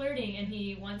it for flirting, and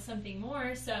he wants something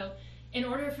more. So in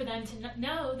order for them to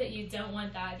know that you don't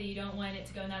want that you don't want it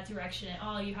to go in that direction at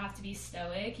all, you have to be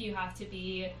stoic, you have to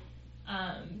be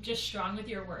just strong with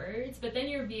your words, but then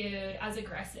you're viewed as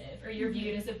aggressive, or you're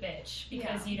viewed as a bitch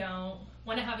because you don't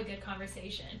want to have a good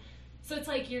conversation. So it's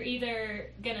like, you're either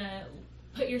gonna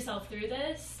put yourself through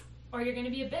this, or you're gonna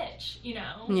be a bitch, you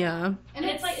know? Yeah. And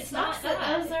it's like, it's not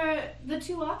that. Those are the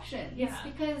two options. Yeah.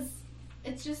 Because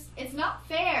it's not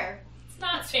fair. It's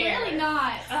not It's fair. really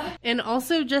not. And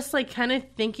also just, like, kind of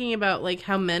thinking about, like,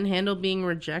 how men handle being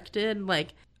rejected. Like,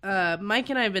 Mike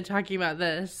and I have been talking about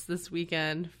this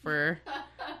weekend for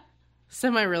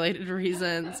semi-related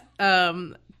reasons.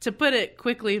 To put it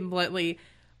quickly and bluntly,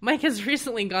 Mike has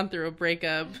recently gone through a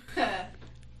breakup.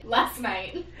 Last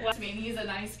night. I mean, he's a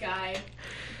nice guy.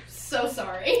 So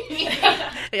sorry.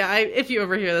 Yeah, if you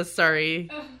ever hear this, sorry,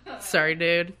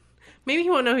 dude. Maybe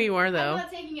he won't know who you are, though. I'm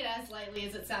not taking it as lightly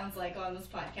as it sounds like on this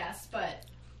podcast, but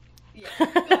yeah,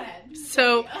 go ahead.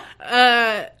 So,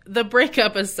 the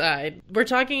breakup aside, we're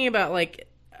talking about, like,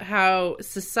 how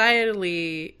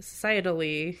societally,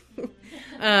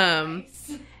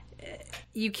 Nice.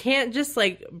 you can't just,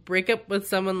 like, break up with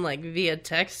someone, like, via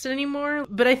text anymore.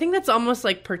 But I think that's almost,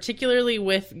 like, particularly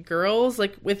with girls.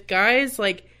 Like, with guys,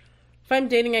 like, if I'm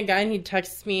dating a guy and he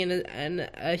texts me and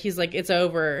he's like, it's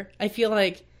over, I feel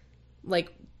like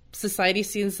society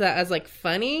sees that as, like,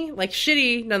 funny, like,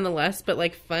 shitty nonetheless, but,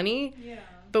 like, funny. Yeah.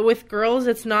 But with girls,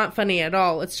 it's not funny at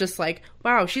all. It's just like,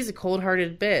 wow, she's a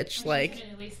cold-hearted bitch. Or like, she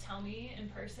can at least tell me in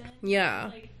person. Yeah.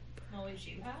 Like, well, would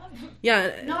you have?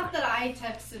 Yeah. Not that I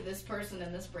texted this person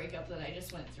in this breakup that I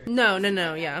just went through. No,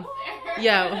 yeah.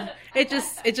 Yeah. It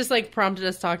just like prompted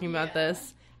us talking about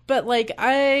this. But, like,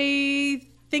 I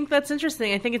think that's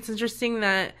interesting. I think it's interesting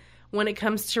that when it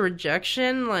comes to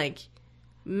rejection, like,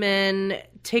 men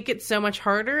take it so much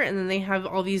harder, and then they have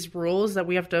all these rules that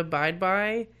we have to abide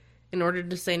by in order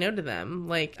to say no to them.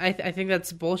 Like, I think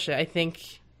that's bullshit. I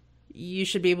think you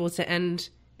should be able to end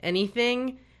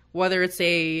anything, whether it's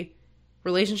a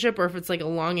relationship or if it's like a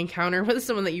long encounter with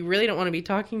someone that you really don't want to be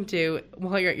talking to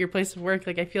while you're at your place of work.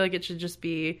 Like, I feel like it should just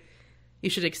be, you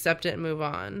should accept it and move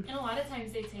on. And a lot of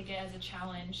times they take it as a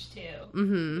challenge, too.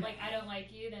 Mm-hmm. Like, I don't like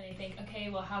you, then they think, okay,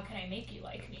 well, how can I make you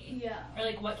like me? Yeah. Or,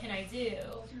 like, what can I do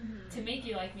to make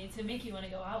you like me, to make you want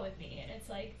to go out with me? And it's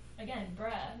like, again,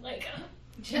 bruh, like,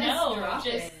 Just no, drop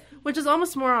just... it. Which is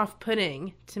almost more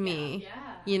off-putting to me,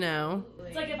 Yeah. you know?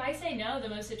 It's like, if I say no, the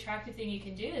most attractive thing you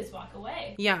can do is walk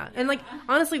away. Yeah, and like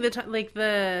honestly,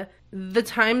 the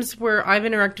times where I've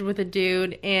interacted with a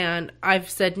dude and I've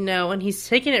said no and he's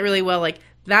taken it really well, like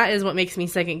that is what makes me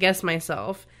second guess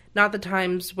myself. Not the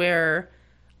times where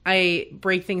I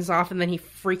break things off and then he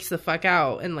freaks the fuck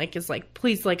out and like is like,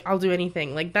 please, like I'll do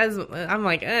anything. Like I'm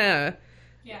like, Yeah.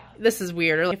 this is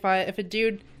weird. Or like, if a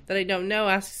dude that I don't know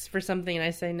asks for something and I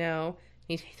say no,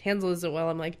 he handles it well,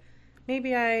 I'm like,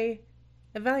 maybe I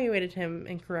evaluated him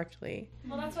incorrectly.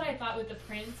 Well, that's what I thought with the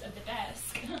prince at the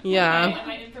desk. Yeah. At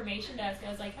my information desk, I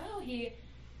was like, oh, he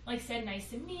like said nice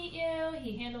to meet you.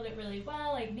 He handled it really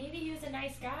well. Like maybe he was a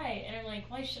nice guy. And I'm like,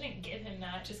 well, I shouldn't give him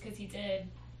that just because he did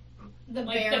The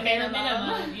like bare the bare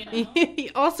minimum. minimum. You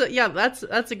know? Also, yeah, that's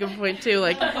a good point too.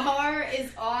 Like, The bar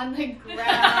is on the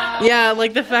ground. yeah,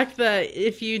 like the fact that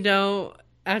if you don't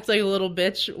act like a little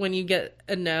bitch when you get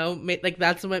a no, like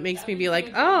that's what makes me be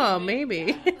like, oh,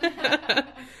 maybe,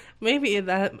 maybe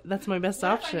that's my best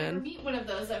What if I never option. meet one of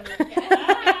those ever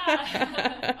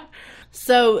again?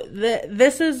 So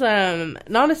this is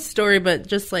not a story, but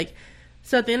just like,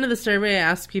 so at the end of the survey, I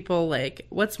asked people like,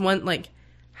 what's one like,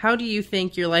 how do you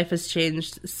think your life has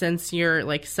changed since your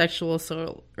like sexual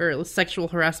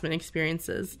harassment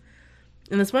experiences?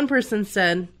 And this one person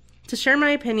said, to share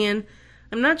my opinion,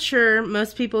 I'm not sure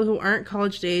most people who aren't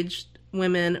college-aged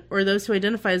women or those who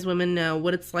identify as women know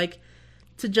what it's like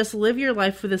to just live your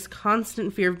life with this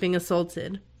constant fear of being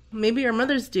assaulted. Maybe our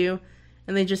mothers do,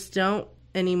 and they just don't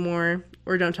anymore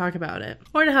or don't talk about it.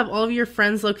 Or to have all of your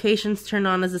friends' locations turned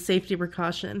on as a safety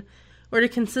precaution. Or to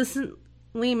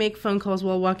consistently make phone calls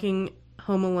while walking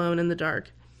home alone in the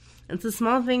dark. It's the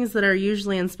small things that are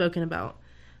usually unspoken about.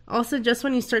 Also, just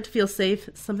when you start to feel safe,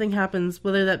 something happens,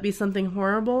 whether that be something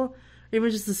horrible or even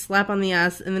just a slap on the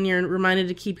ass, and then you're reminded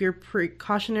to keep your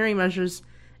precautionary measures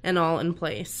and all in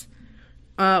place.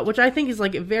 Which I think is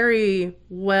like a very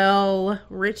well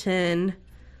written,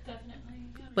 Definitely.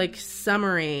 Yeah. like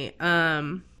summary.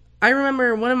 I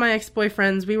remember one of my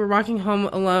ex-boyfriends, we were walking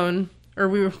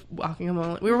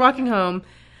home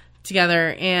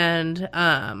together, and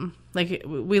like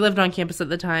we lived on campus at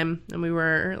the time, and we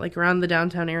were like around the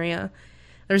downtown area.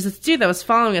 There's this dude that was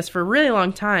following us for a really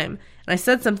long time, and I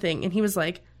said something, and he was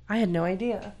like, I had no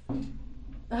idea.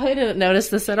 I didn't notice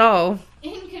this at all.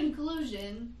 In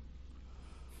conclusion,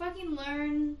 fucking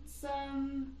learn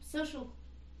some social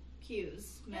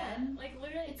cues, man. Like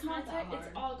literally, It's not that context.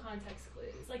 It's hard. all context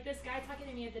clues. Like this guy talking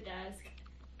to me at the desk.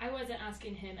 I wasn't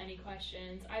asking him any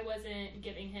questions. I wasn't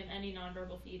giving him any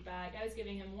nonverbal feedback. I was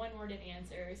giving him one-worded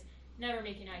answers. Never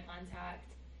making eye contact.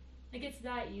 Like it's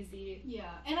that easy.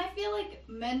 Yeah, and I feel like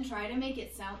men try to make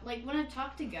it sound like when I've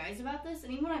talked to guys about this,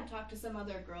 and even when I've talked to some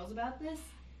other girls about this,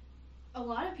 a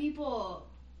lot of people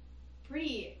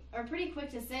are pretty quick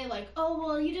to say like, oh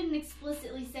well, you didn't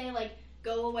explicitly say like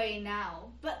go away now.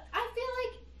 But I feel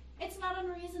like it's not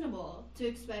unreasonable to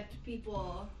expect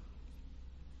people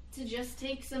to just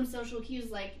take some social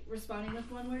cues, like responding with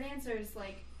one-word answers,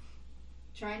 like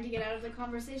trying to get out of the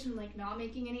conversation, like not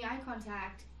making any eye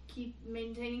contact, keep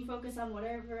maintaining focus on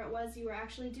whatever it was you were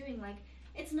actually doing. Like,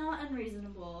 it's not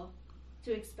unreasonable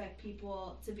to expect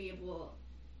people to be able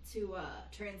to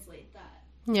translate that.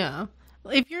 Yeah.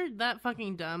 If you're that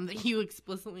fucking dumb that you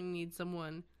explicitly need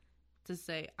someone to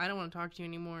say, I don't want to talk to you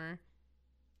anymore,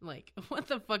 like, what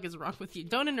the fuck is wrong with you?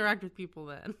 Don't interact with people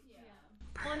then.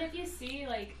 Well, and if you see,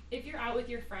 like, if you're out with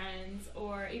your friends,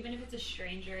 or even if it's a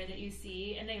stranger that you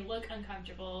see, and they look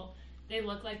uncomfortable, they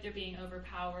look like they're being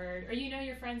overpowered, or you know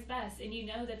your friend's best, and you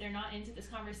know that they're not into this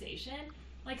conversation,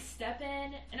 like, step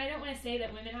in, and I don't want to say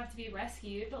that women have to be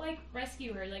rescued, but, like,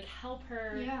 rescue her, like, help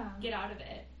her get out of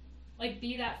it. Like,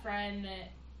 be that friend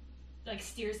that, like,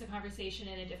 steers the conversation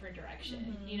in a different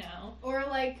direction, you know? Or,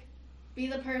 like, be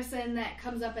the person that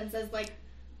comes up and says, like,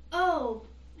 oh,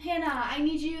 Hannah, I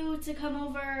need you to come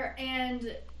over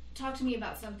and talk to me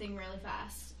about something really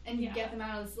fast. And you get them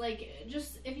out of this. Like,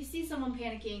 just, if you see someone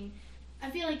panicking,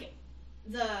 I feel like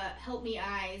the help me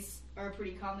eyes are a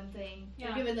pretty common thing. Yeah.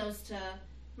 We're giving those to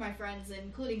my friends,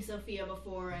 including Sophia,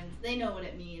 before, and they know what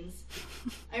it means.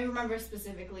 I remember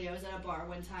specifically, I was at a bar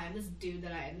one time. This dude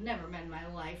that I had never met in my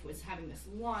life was having this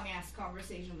long-ass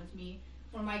conversation with me.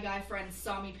 One of my guy friends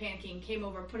saw me panicking, came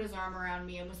over, put his arm around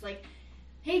me, and was like,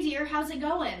 "Hey, dear, how's it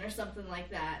going?" or something like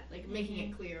that. Like, making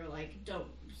it clear, like, don't,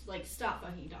 like, stop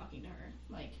fucking talking to her.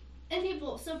 Like, and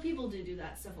people do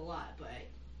that stuff a lot, but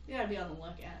you gotta be on the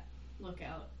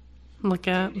lookout. Look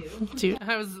at. Dude,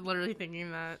 I was literally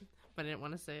thinking that, but I didn't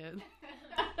want to say it.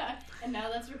 And now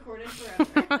that's recorded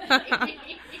forever.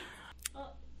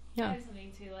 Well, Yeah. I have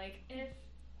something too. Like,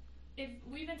 if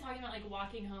we've been talking about like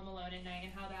walking home alone at night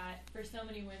and how that for so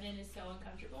many women is so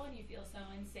uncomfortable and you feel so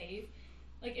unsafe.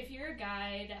 Like, if you're a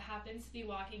guy that happens to be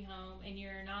walking home and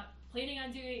you're not planning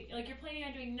on doing, like, you're planning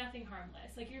on doing nothing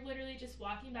harmless, like, you're literally just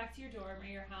walking back to your dorm or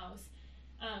your house,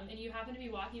 and you happen to be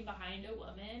walking behind a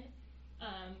woman,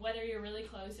 whether you're really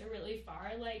close or really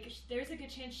far, like, there's a good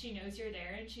chance she knows you're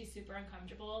there and she's super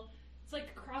uncomfortable. It's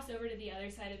like, cross over to the other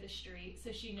side of the street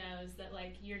so she knows that,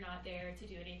 like, you're not there to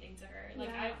do anything to her. Like,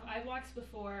 Yeah. I've walked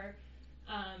before,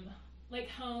 like,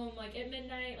 home, like, at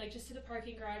midnight, like, just to the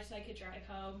parking garage so I could drive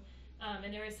home.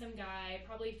 And there was some guy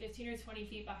probably 15 or 20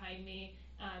 feet behind me,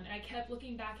 and I kept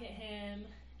looking back at him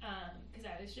because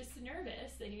I was just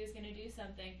nervous that he was going to do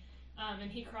something.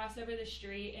 And he crossed over the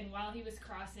street, and while he was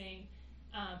crossing,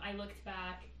 I looked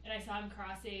back, and I saw him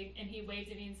crossing, and he waved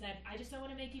at me and said, "I just don't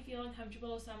want to make you feel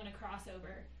uncomfortable, so I'm going to cross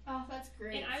over." Oh, that's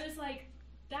great. And I was like,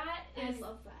 that is... I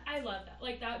love that. I love that.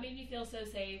 Like, that made me feel so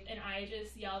safe, and I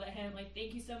just yelled at him, like,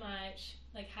 "Thank you so much.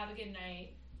 Like, have a good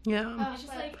night." Yeah. Oh, It's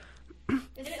just but like...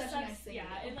 it's And it such a sucks, nice thing. yeah,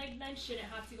 to do. and like men shouldn't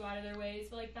have to go out of their ways,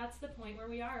 but like that's the point where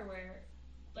we are, where,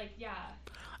 like, yeah,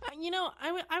 You know,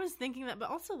 I was thinking that, but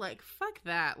also, like, fuck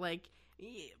that. Like,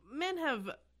 men have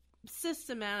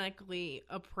systematically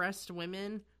oppressed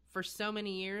women for so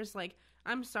many years. Like,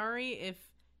 I'm sorry if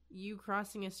you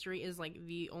crossing a street is, like,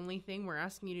 the only thing we're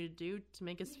asking you to do to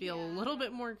make us feel a Yeah. little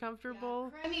bit more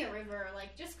comfortable. Yeah, Crimea River,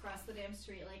 like, just cross the damn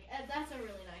street. Like, that's a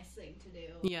really nice thing to do.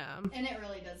 Yeah. And it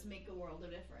really does make a world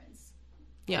of difference.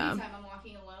 Yeah. Anytime I'm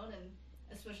walking alone, and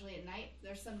especially at night,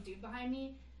 there's some dude behind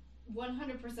me,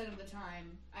 100% of the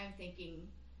time, I'm thinking,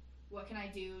 what can I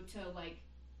do to, like,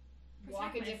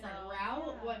 walk a Protect different myself,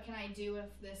 route? yeah. What can I do if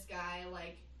this guy,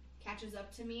 like, catches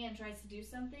up to me and tries to do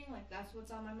something? Like, that's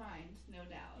what's on my mind, no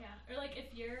doubt. yeah. Or like if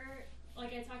you're,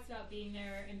 like I talked about being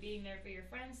there and being there for your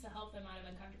friends to help them out of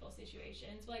uncomfortable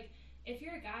situations. Like, if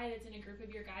you're a guy that's in a group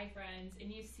of your guy friends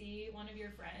and you see one of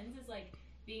your friends is like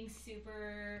being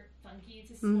super funky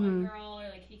to one girl, or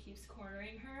like he keeps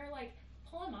cornering her, like,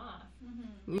 pull him off.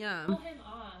 Mm-hmm. Yeah. Pull him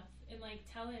off and like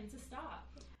tell him to stop.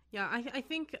 Yeah, I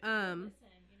think, Listen,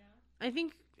 you know? I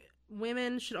think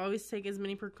women should always take as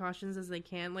many precautions as they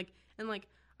can. Like, and like,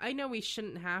 I know we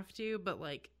shouldn't have to, but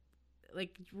like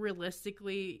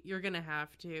realistically, you're gonna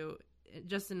have to,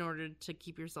 just in order to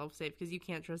keep yourself safe, because you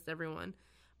can't trust everyone.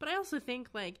 But I also think,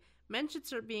 like, men should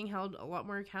start being held a lot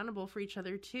more accountable for each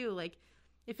other too. Like,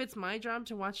 if it's my job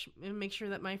to watch and make sure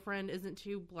that my friend isn't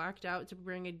too blacked out to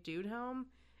bring a dude home,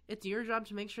 it's your job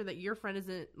to make sure that your friend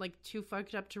isn't, like, too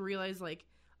fucked up to realize, like,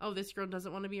 oh, this girl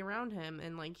doesn't want to be around him,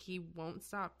 and, like, he won't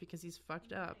stop because he's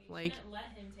fucked up. You Like, shouldn't let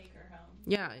him take her home.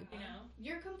 yeah. You know?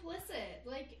 You're complicit.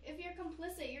 Like, if you're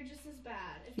complicit, you're just as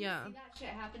bad. If you Yeah. see that shit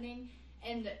happening,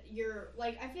 and you're,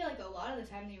 like, I feel like a lot of the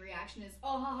time the reaction is,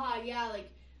 oh, haha, yeah, like,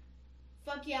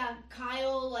 fuck yeah,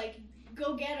 Kyle, like,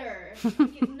 go get her.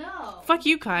 Like, no. Fuck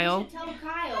you, You Kyle. should tell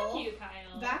Kyle, Fuck you,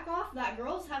 Kyle. back off, that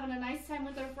girl's having a nice time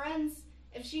with her friends.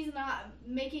 If she's not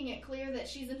making it clear that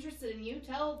she's interested in you,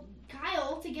 tell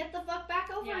Kyle to get the fuck back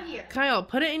over Yeah. here. Kyle,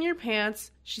 put it in your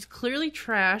pants. She's clearly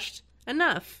trashed.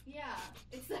 Enough. Yeah,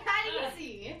 it's that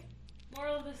easy.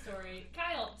 Moral of the story: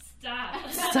 Kyle, stop.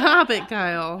 Stop it,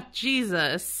 Kyle.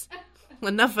 Jesus.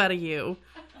 Enough out of you.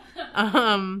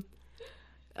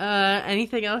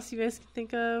 Anything else you guys can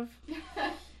think of?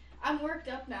 I'm worked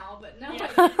up now, but no. Yeah,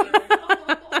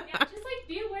 just like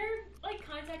be aware, like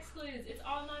context clues. It's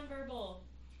all nonverbal.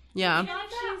 Yeah. It's not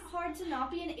that hard to not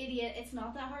be an idiot. It's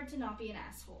not that hard to not be an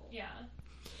asshole. Yeah.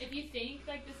 If you think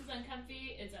like this is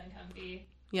uncomfy, it's uncomfy.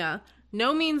 Yeah.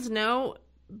 No means no,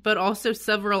 but also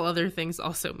several other things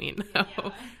also mean no.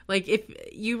 Yeah. Like, if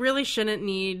you really shouldn't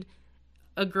need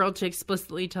a girl to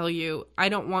explicitly tell you, I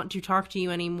don't want to talk to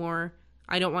you anymore.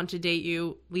 I don't want to date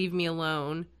you. Leave me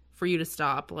alone, for you to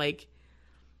stop. Like,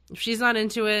 if she's not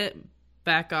into it,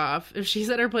 back off. If she's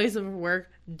at her place of work,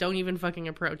 don't even fucking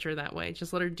approach her that way.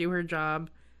 Just let her do her job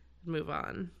and move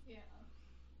on.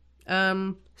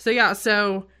 Yeah.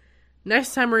 So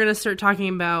next time we're going to start talking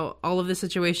about all of the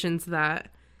situations that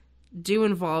do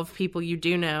involve people you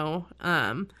do know,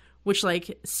 which,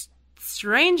 like,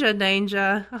 stranger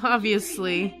danger,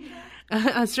 obviously.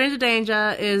 Stranger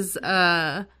danger is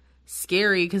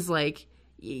scary because, like,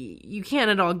 you can't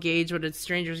at all gauge what a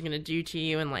stranger's gonna do to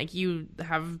you, and, like, you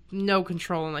have no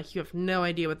control, and, like, you have no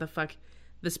idea what the fuck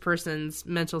this person's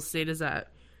mental state is at.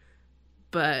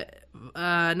 But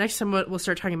next time we'll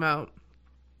start talking about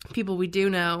people we do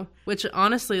know, which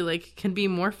honestly, like, can be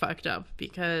more fucked up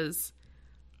because,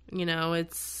 you know,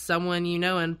 it's someone you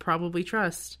know and probably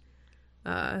trust.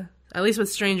 At least with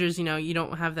strangers, you know, you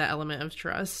don't have that element of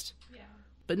trust. Yeah.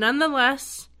 But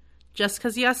nonetheless, just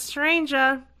because you're a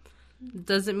stranger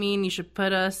doesn't mean you should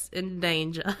put us in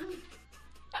danger.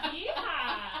 Yeah.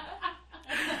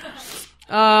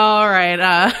 All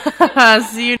right.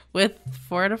 See you with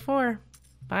 4 out of 4.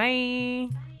 Bye.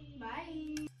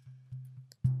 Bye.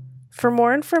 For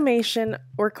more information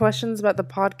or questions about the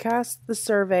podcast, the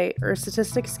survey, or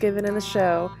statistics given in the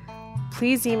show,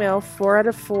 please email 4out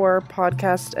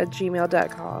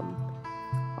of4podcast@gmail.com.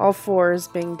 All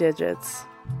 4s being digits.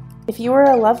 If you or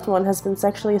a loved one has been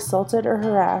sexually assaulted or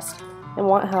harassed and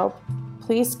want help,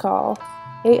 please call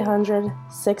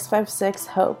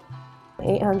 800-656-HOPE,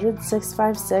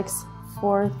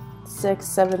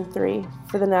 800-656-4673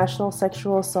 for the National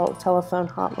Sexual Assault Telephone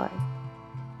Hotline.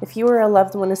 If you or a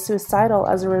loved one is suicidal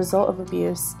as a result of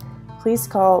abuse, please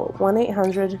call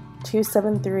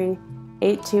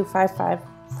 1-800-273-8255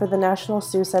 for the National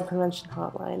Suicide Prevention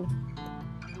Hotline.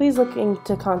 Please look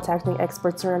into contacting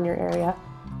experts around your area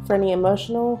for any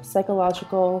emotional,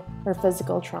 psychological, or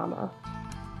physical trauma.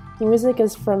 The music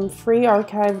is from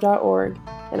freearchive.org,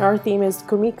 and our theme is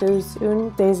Kumiku's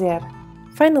Un Désir.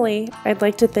 Finally, I'd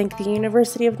like to thank the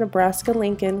University of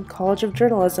Nebraska-Lincoln College of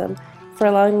Journalism for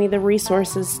allowing me the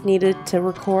resources needed to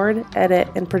record, edit,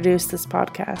 and produce this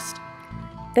podcast.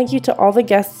 Thank you to all the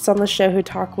guests on the show who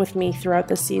talk with me throughout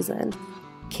the season.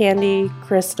 Candy,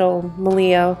 Crystal,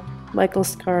 Malia, Michael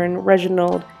Scarn,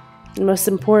 Reginald, and most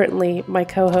importantly, my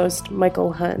co-host,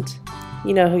 Michael Hunt.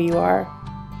 You know who you are.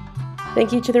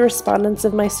 Thank you to the respondents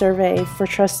of my survey for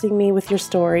trusting me with your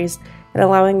stories and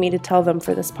allowing me to tell them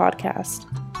for this podcast.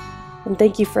 And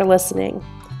thank you for listening.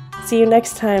 See you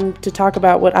next time to talk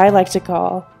about what I like to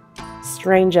call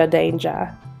Stranger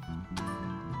Danger.